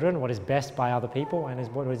your children, what is best by other people, and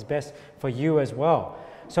what is best for you as well.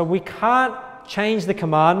 So we can't change the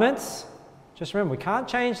commandments. Just remember, we can't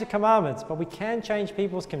change the commandments, but we can change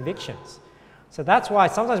people's convictions. So that's why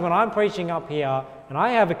sometimes when I'm preaching up here and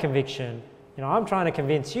I have a conviction, you know, I'm trying to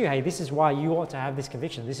convince you, hey, this is why you ought to have this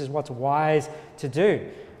conviction. This is what's wise to do.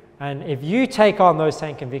 And if you take on those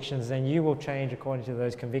same convictions, then you will change according to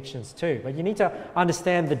those convictions too. But you need to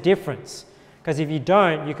understand the difference. Because if you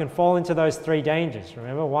don't, you can fall into those three dangers.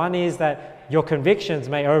 Remember, one is that your convictions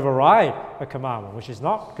may override a commandment, which is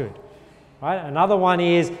not good. Right? Another one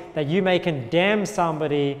is that you may condemn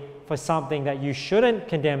somebody for something that you shouldn't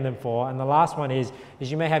condemn them for. And the last one is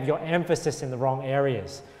you may have your emphasis in the wrong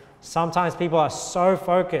areas. Sometimes people are so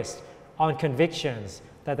focused on convictions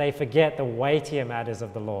that they forget the weightier matters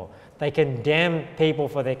of the law. They condemn people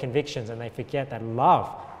for their convictions and they forget that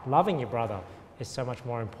loving your brother, is so much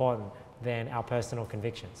more important than our personal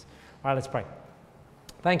convictions. All right, let's pray.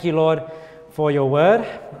 Thank you, Lord, for your word.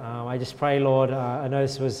 I just pray, Lord, I know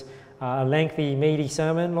this was a lengthy, meaty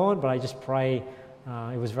sermon, Lord, but I just pray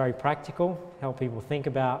it was very practical, help people think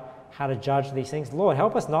about how to judge these things. Lord,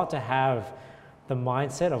 help us not to have the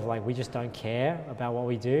mindset of like we just don't care about what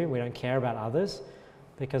we do, we don't care about others,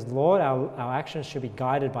 because Lord, our actions should be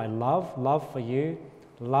guided by love for you,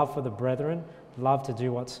 love for the brethren, love to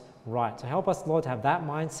do what's right. So help us, Lord, to have that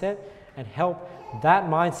mindset, and help that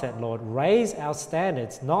mindset, Lord, raise our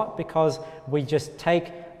standards, not because we just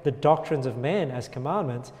take the doctrines of men as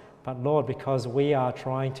commandments, but Lord, because we are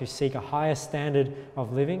trying to seek a higher standard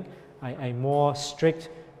of living, a more strict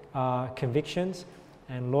convictions.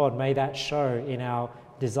 And Lord, may that show in our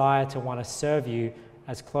desire to want to serve you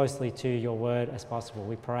as closely to your word as possible.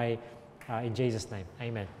 We pray in Jesus' name.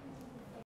 Amen.